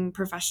marketing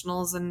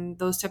professionals and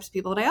those types of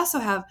people, but I also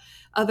have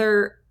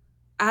other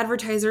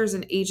advertisers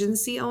and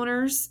agency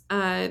owners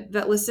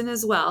that listen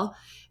as well.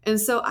 And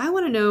so I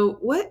want to know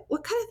what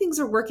kind of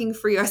things are working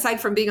for you, aside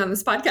from being on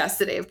this podcast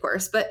today, of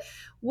course, but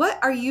what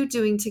are you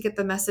doing to get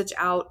the message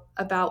out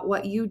about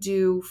what you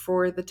do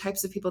for the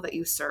types of people that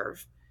you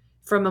serve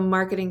from a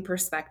marketing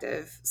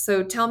perspective?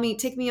 So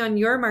take me on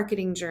your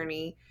marketing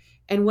journey,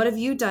 and what have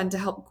you done to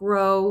help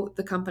grow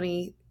the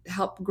company,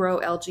 help grow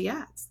LG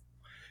Ads?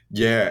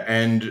 Yeah,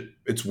 and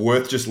it's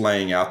worth just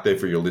laying out there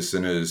for your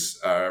listeners.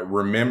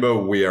 Remember,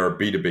 we are a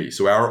B2B.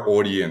 So our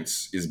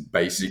audience is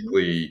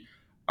basically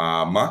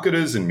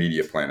marketers and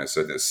media planners.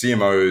 So the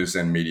CMOs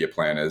and media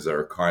planners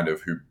are kind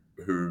of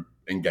who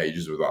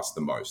engages with us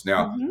the most.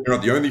 Now, Mm-hmm. you're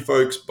not the only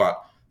folks,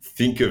 but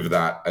think of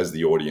that as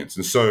the audience.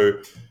 And so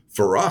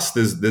for us,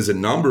 there's a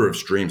number of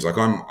streams. Like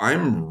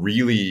I'm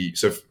really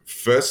so.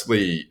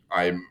 Firstly,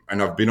 I've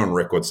been on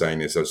record saying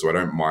this, so I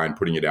don't mind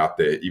putting it out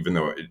there, even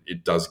though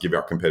it does give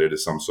our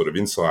competitors some sort of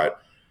insight.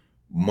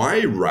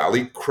 My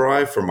rally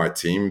cry for my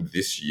team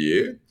this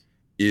year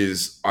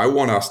is I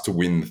want us to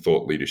win the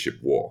thought leadership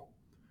war.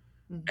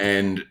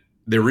 And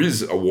there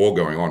is a war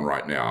going on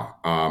right now.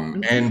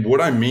 Mm-hmm. And what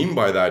I mean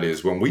by that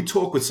is when we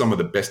talk with some of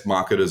the best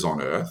marketers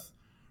on earth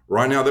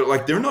right now,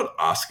 they're not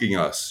asking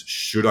us,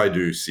 should I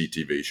do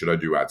CTV? Should I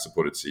do ad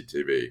supported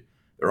CTV?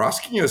 They're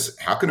asking us,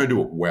 how can I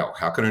do it well?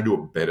 How can I do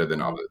it better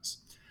than others?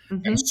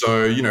 And Mm-hmm.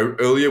 so,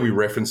 earlier we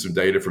referenced some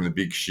data from the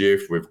Big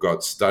Shift. We've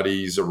got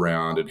studies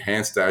around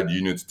enhanced ad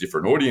units,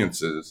 different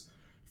audiences.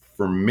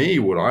 For me,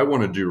 what I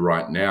want to do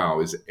right now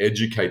is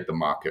educate the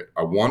market.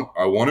 I want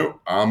to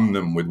arm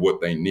them with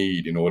what they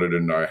need in order to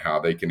know how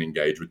they can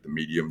engage with the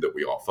medium that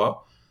we offer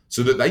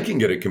so that they can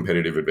get a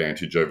competitive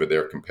advantage over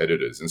their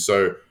competitors. And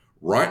so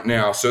right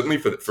now, certainly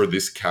for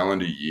this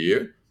calendar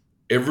year,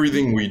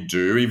 everything we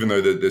do, even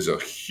though there's a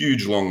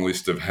huge long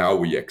list of how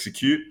we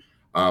execute,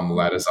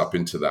 ladders up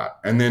into that.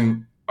 And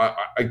then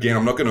again,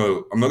 I'm not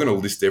going to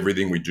list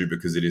everything we do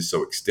because it is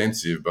so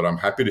extensive, but I'm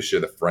happy to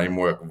share the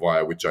framework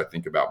via which I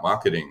think about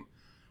marketing.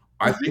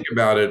 I Mm-hmm. think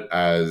about it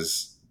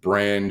as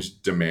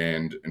brand,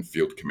 demand, and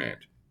field command.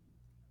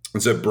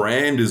 And so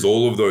brand is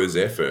all of those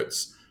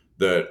efforts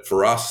that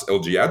for us,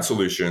 LG Ad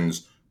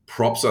Solutions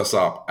props us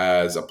up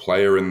as a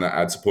player in the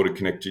ad-supported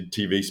connected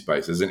TV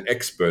space, as an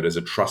expert, as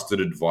a trusted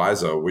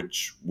advisor,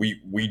 which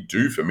we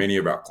do for many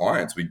of our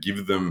clients. We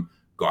give them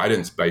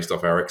guidance based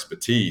off our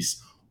expertise.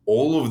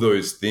 All of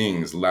those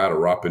things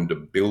ladder up into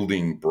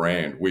building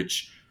brand,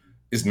 which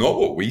is not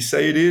what we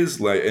say it is.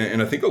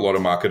 And I think a lot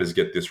of marketers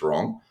get this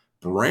wrong.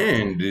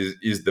 Brand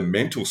is the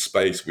mental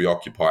space we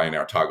occupy in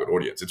our target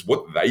audience. It's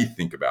what they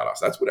think about us.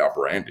 That's what our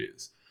brand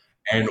is.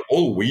 And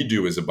all we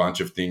do is a bunch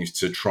of things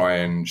to try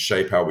and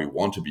shape how we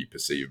want to be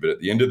perceived. But at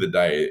the end of the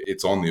day,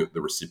 it's on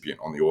the recipient,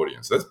 on the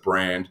audience. That's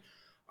brand.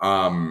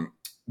 Um,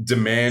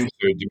 demand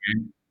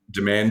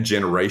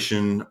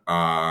generation,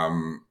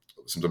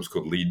 sometimes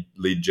called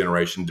lead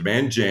generation.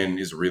 Demand gen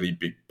is a really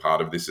big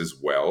part of this as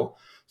well.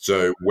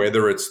 So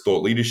whether it's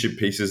thought leadership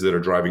pieces that are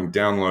driving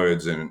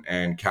downloads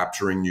and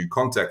capturing new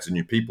contacts and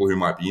new people who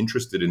might be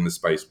interested in the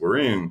space we're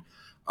in,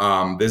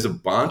 there's a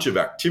bunch of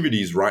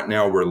activities right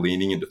now. We're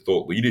leaning into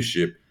thought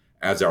leadership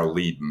as our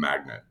lead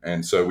magnet.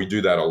 And so we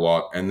do that a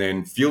lot. And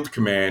then field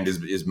command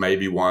is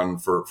maybe one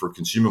for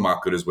consumer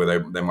marketers where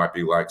they might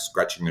be like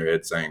scratching their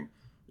head saying,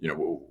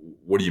 well,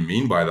 what do you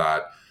mean by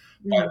that?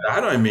 By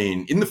that, I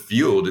mean, in the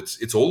field,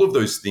 it's all of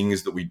those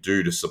things that we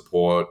do to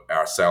support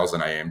our sales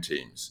and AM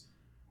teams,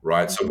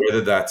 right? So Mm-hmm.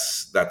 whether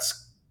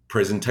that's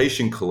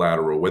presentation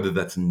collateral, whether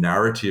that's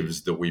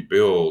narratives that we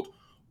build,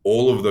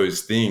 all of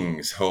those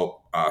things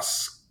help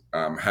us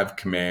have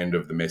command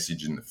of the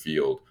message in the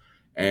field.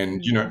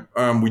 And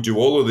we do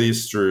all of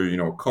these through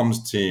a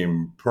comms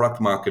team,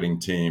 product marketing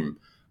team.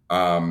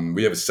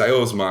 We have a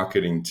sales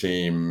marketing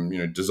team,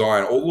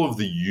 design, all of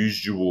the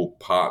usual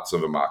parts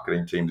of a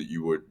marketing team that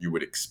you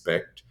would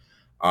expect,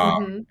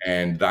 Mm-hmm.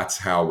 and that's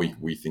how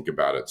we think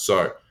about it.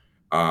 So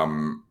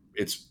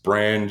it's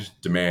brand,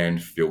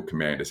 demand, field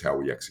command is how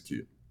we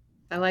execute.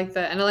 I like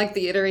that. And I like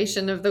the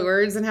iteration of the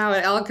words and how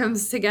it all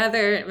comes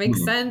together. It makes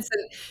Mhm. sense.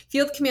 And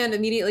field command,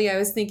 immediately I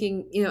was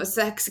thinking, it's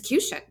the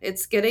execution.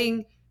 It's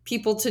getting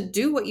people to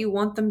do what you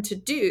want them to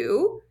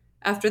do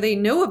after they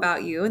know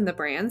about you and the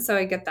brand. So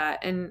I get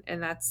that. And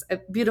that's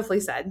beautifully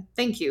said.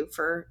 Thank you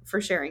for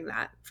sharing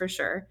that, for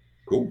sure.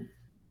 Cool.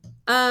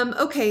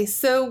 Okay,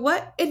 so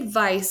what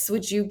advice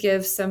would you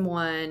give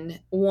someone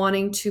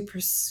wanting to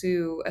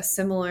pursue a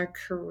similar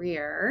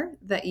career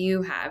that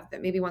you have,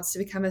 that maybe wants to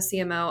become a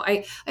CMO?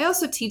 I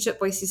also teach at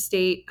Boise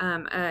State.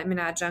 I'm an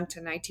adjunct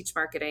and I teach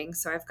marketing.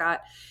 So I've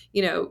got,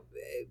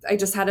 I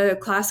just had a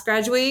class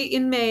graduate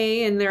in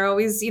May, and they're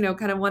always,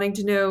 kind of wanting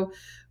to know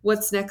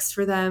what's next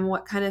for them,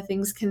 what kind of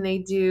things can they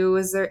do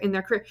as they're in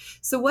their career.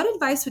 So what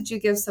advice would you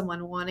give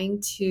someone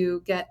wanting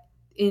to get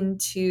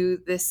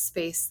into this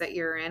space that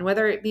you're in,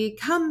 whether it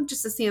become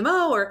just a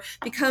CMO or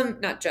become,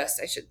 not just,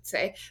 I should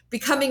say,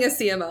 becoming a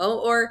CMO,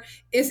 or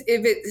if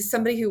it's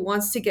somebody who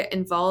wants to get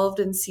involved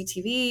in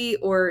CTV,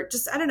 or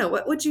just, I don't know,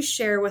 what would you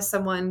share with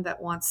someone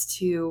that wants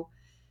to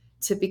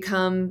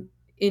become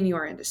in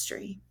your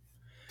industry?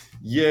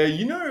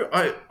 Yeah,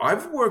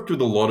 I've worked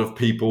with a lot of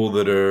people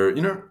that are,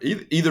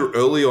 either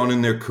early on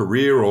in their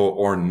career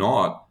or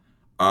not,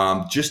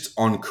 just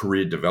on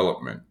career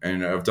development.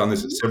 And I've done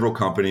this at Mhm. several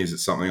companies.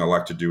 It's something I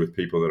like to do with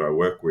people that I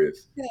work with.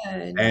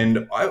 Good.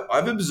 And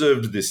I've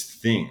observed this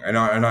thing, and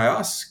I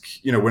ask,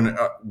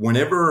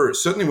 whenever,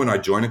 certainly when I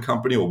join a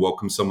company or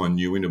welcome someone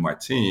new into my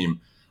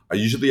team, I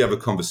usually have a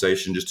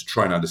conversation just to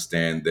try and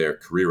understand their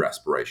career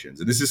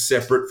aspirations. And this is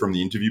separate from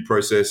the interview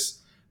process.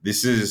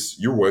 This is,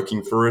 you're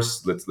working for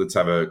us. Let's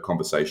have a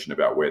conversation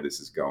about where this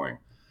is going.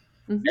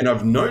 And Hmm.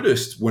 I've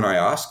noticed when I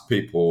ask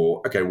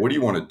people, okay, what do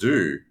you want to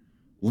do?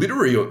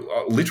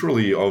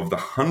 Literally, of the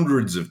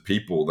hundreds of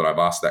people that I've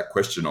asked that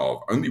question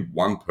of, only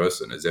one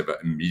person has ever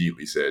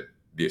immediately said,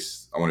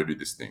 "This, I want to do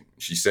this thing."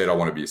 She said, "I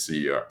want to be a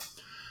CEO,"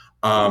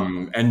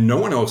 Oh. and no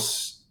one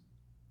else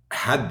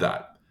had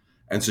that.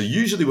 And so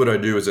usually, what I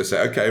do is I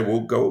say, "Okay,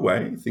 we'll go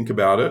away, think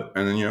about it,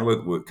 and then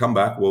we'll come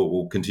back.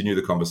 We'll continue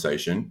the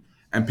conversation."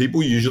 And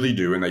people usually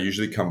do, and they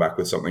usually come back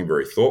with something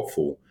very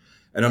thoughtful.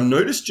 And I've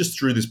noticed just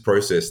through this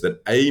process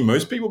that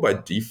most people by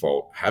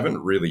default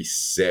haven't really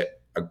set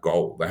a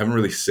goal. They haven't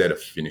really set a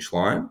finish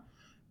line.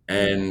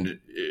 And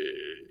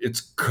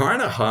it's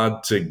kind of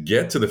hard to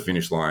get to the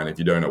finish line if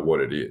you don't know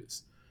what it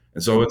is.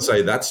 And so I would Hmm.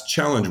 say that's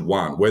challenge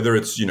one, whether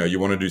it's, you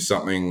want to do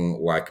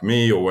something like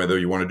me or whether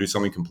you want to do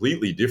something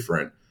completely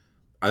different.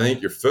 I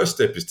think your first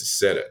step is to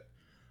set it.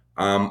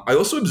 I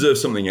also observe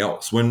something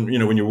else when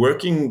you're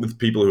working with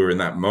people who are in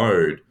that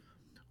mode.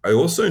 I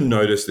also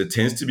notice there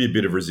tends to be a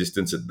bit of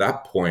resistance at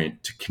that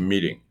point to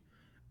committing.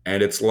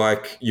 And it's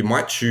like you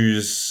might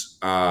choose,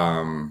 you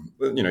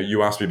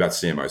asked me about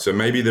CMO. So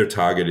maybe their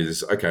target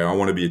is, okay, I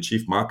want to be a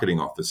chief marketing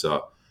officer,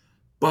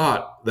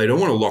 but they don't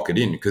want to lock it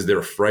in because they're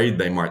afraid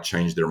they might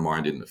change their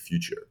mind in the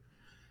future.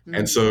 And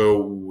Hmm.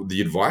 so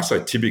the advice I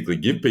typically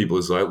give people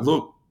is like,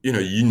 look,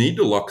 you need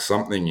to lock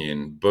something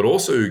in, but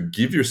also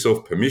give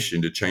yourself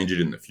permission to change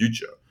it in the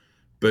future.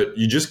 But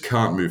you just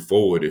can't move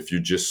forward if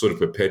you're just sort of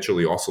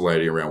perpetually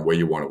oscillating around where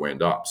you want to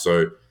end up.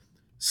 So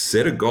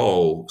set a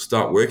goal,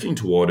 start working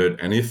toward it.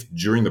 And if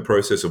during the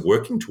process of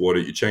working toward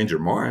it, you change your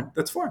mind,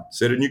 that's fine.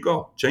 Set a new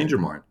goal, change your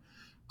mind.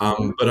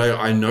 Hmm. But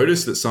I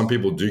notice that some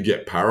people do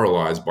get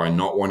paralyzed by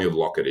not wanting to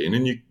lock it in,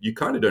 and you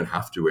kind of don't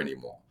have to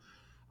anymore.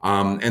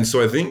 And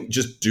so I think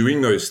just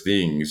doing those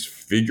things,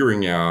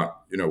 figuring out,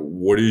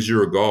 what is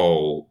your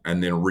goal,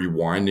 and then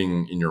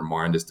rewinding in your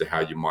mind as to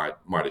how you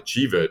might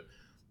achieve it,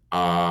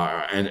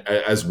 and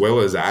as well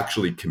as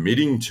actually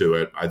committing to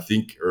it, I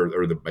think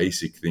are the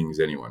basic things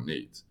anyone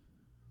needs.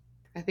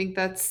 I think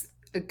that's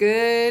a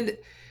good,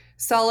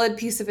 solid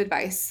piece of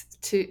advice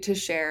to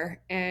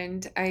share.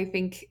 And I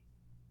think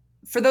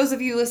for those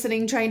of you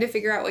listening, trying to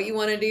figure out what you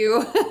want to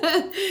do,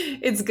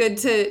 it's good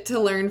to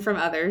learn from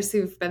others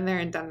who've been there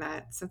and done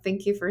that. So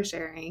thank you for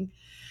sharing.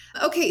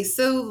 Okay,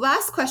 so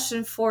last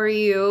question for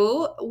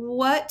you.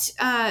 What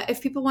if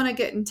people want to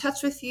get in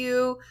touch with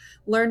you,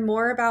 learn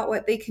more about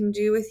what they can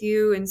do with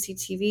you in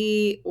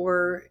CTV,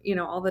 or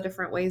all the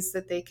different ways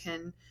that they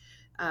can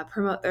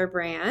promote their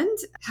brand?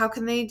 How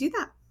can they do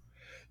that?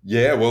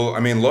 Yeah, well, I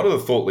mean, a lot of the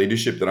thought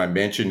leadership that I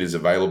mentioned is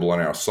available on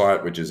our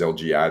site, which is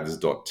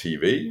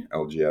lgads.tv,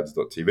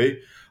 lgads.tv.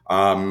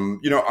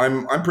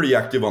 I'm pretty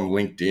active on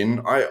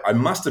LinkedIn. I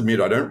must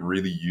admit, I don't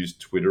really use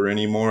Twitter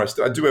anymore.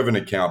 I do have an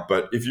account,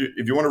 but if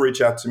you want to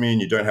reach out to me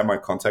and you don't have my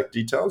contact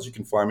details, you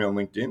can find me on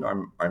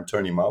LinkedIn. I'm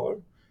Tony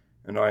Marlow,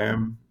 and I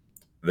am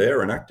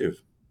there and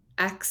active.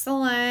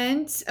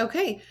 Excellent.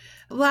 Okay.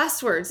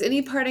 Last words.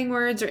 Any parting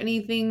words or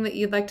anything that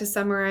you'd like to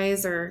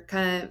summarize, or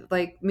kind of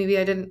like maybe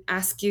I didn't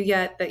ask you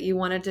yet that you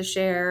wanted to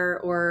share,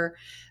 or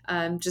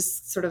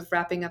just sort of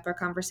wrapping up our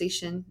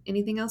conversation?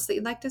 Anything else that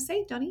you'd like to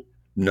say, Tony?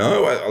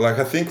 No,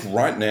 I think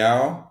right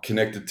now,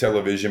 connected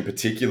television,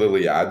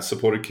 particularly ad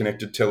supported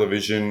connected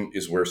television,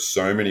 is where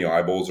so many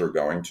eyeballs are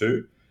going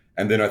to.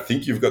 And then I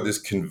think you've got this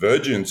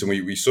convergence, and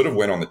we sort of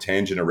went on the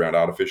tangent around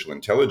artificial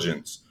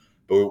intelligence,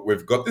 but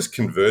we've got this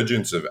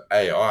convergence of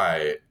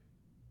AI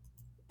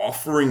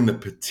offering the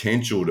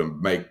potential to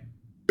make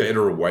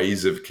better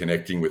ways of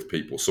connecting with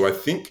people. So I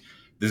think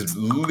there's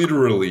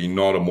literally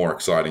not a more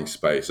exciting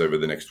space over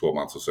the next 12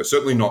 months or so,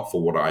 certainly not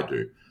for what I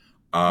do.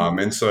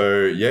 Mhm. And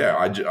so, yeah,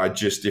 I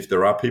just, if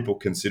there are people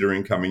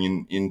considering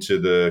coming into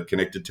the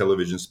connected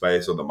television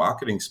space or the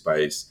marketing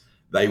space,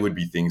 they would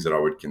be things that I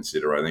would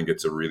consider. I think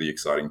it's a really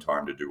exciting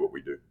time to do what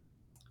we do.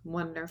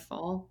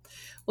 Wonderful.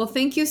 Well,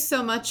 thank you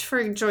so much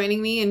for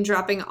joining me and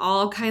dropping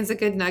all kinds of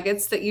good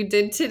nuggets that you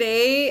did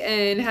today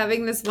and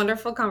having this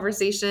wonderful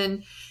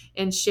conversation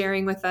and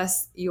sharing with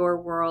us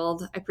your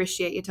world. I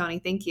appreciate you, Tony.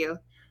 Thank you.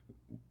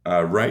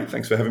 Ray,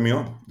 thanks for having me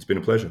on. It's been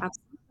a pleasure.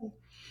 Absolutely.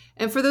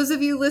 And for those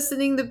of you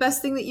listening, the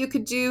best thing that you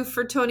could do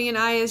for Tony and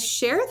I is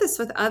share this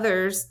with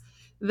others.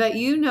 that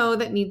you know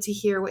that need to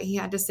hear what he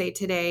had to say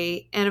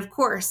today. And of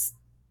course,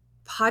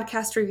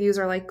 podcast reviews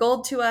are like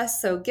gold to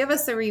us. So give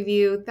us a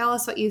review, tell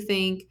us what you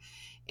think,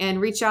 and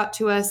reach out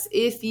to us.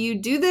 If you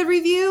do the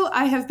review,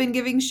 I have been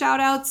giving shout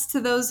outs to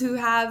those who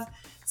have.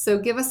 So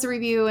give us a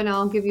review and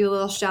I'll give you a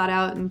little shout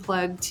out and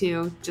plug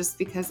too, just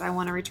because I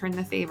want to return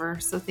the favor.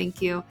 So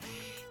thank you.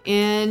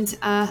 And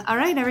all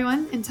right,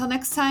 everyone, until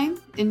next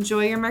time,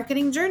 enjoy your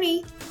marketing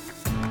journey.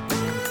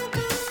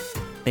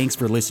 Thanks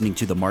for listening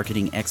to the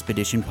Marketing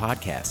Expedition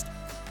podcast.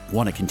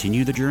 Want to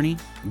continue the journey?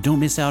 Don't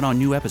miss out on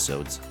new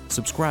episodes.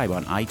 Subscribe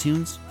on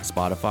iTunes,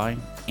 Spotify,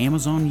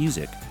 Amazon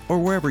Music, or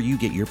wherever you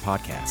get your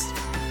podcasts.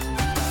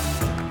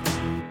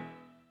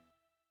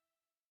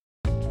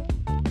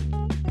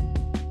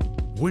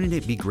 Wouldn't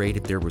it be great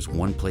if there was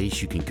one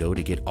place you can go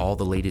to get all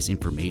the latest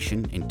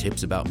information and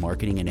tips about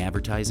marketing and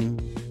advertising?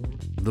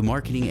 The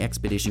Marketing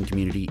Expedition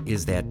community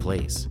is that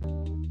place.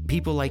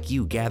 People like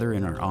you gather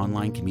in our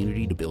online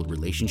community to build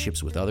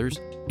relationships with others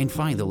and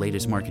find the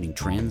latest marketing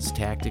trends,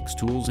 tactics,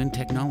 tools, and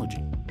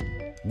technology.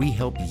 We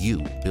help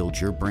you build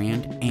your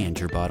brand and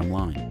your bottom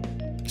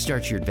line.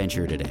 Start your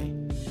adventure today.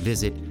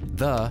 Visit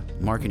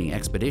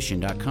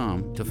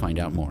themarketingexpedition.com to find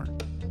out more.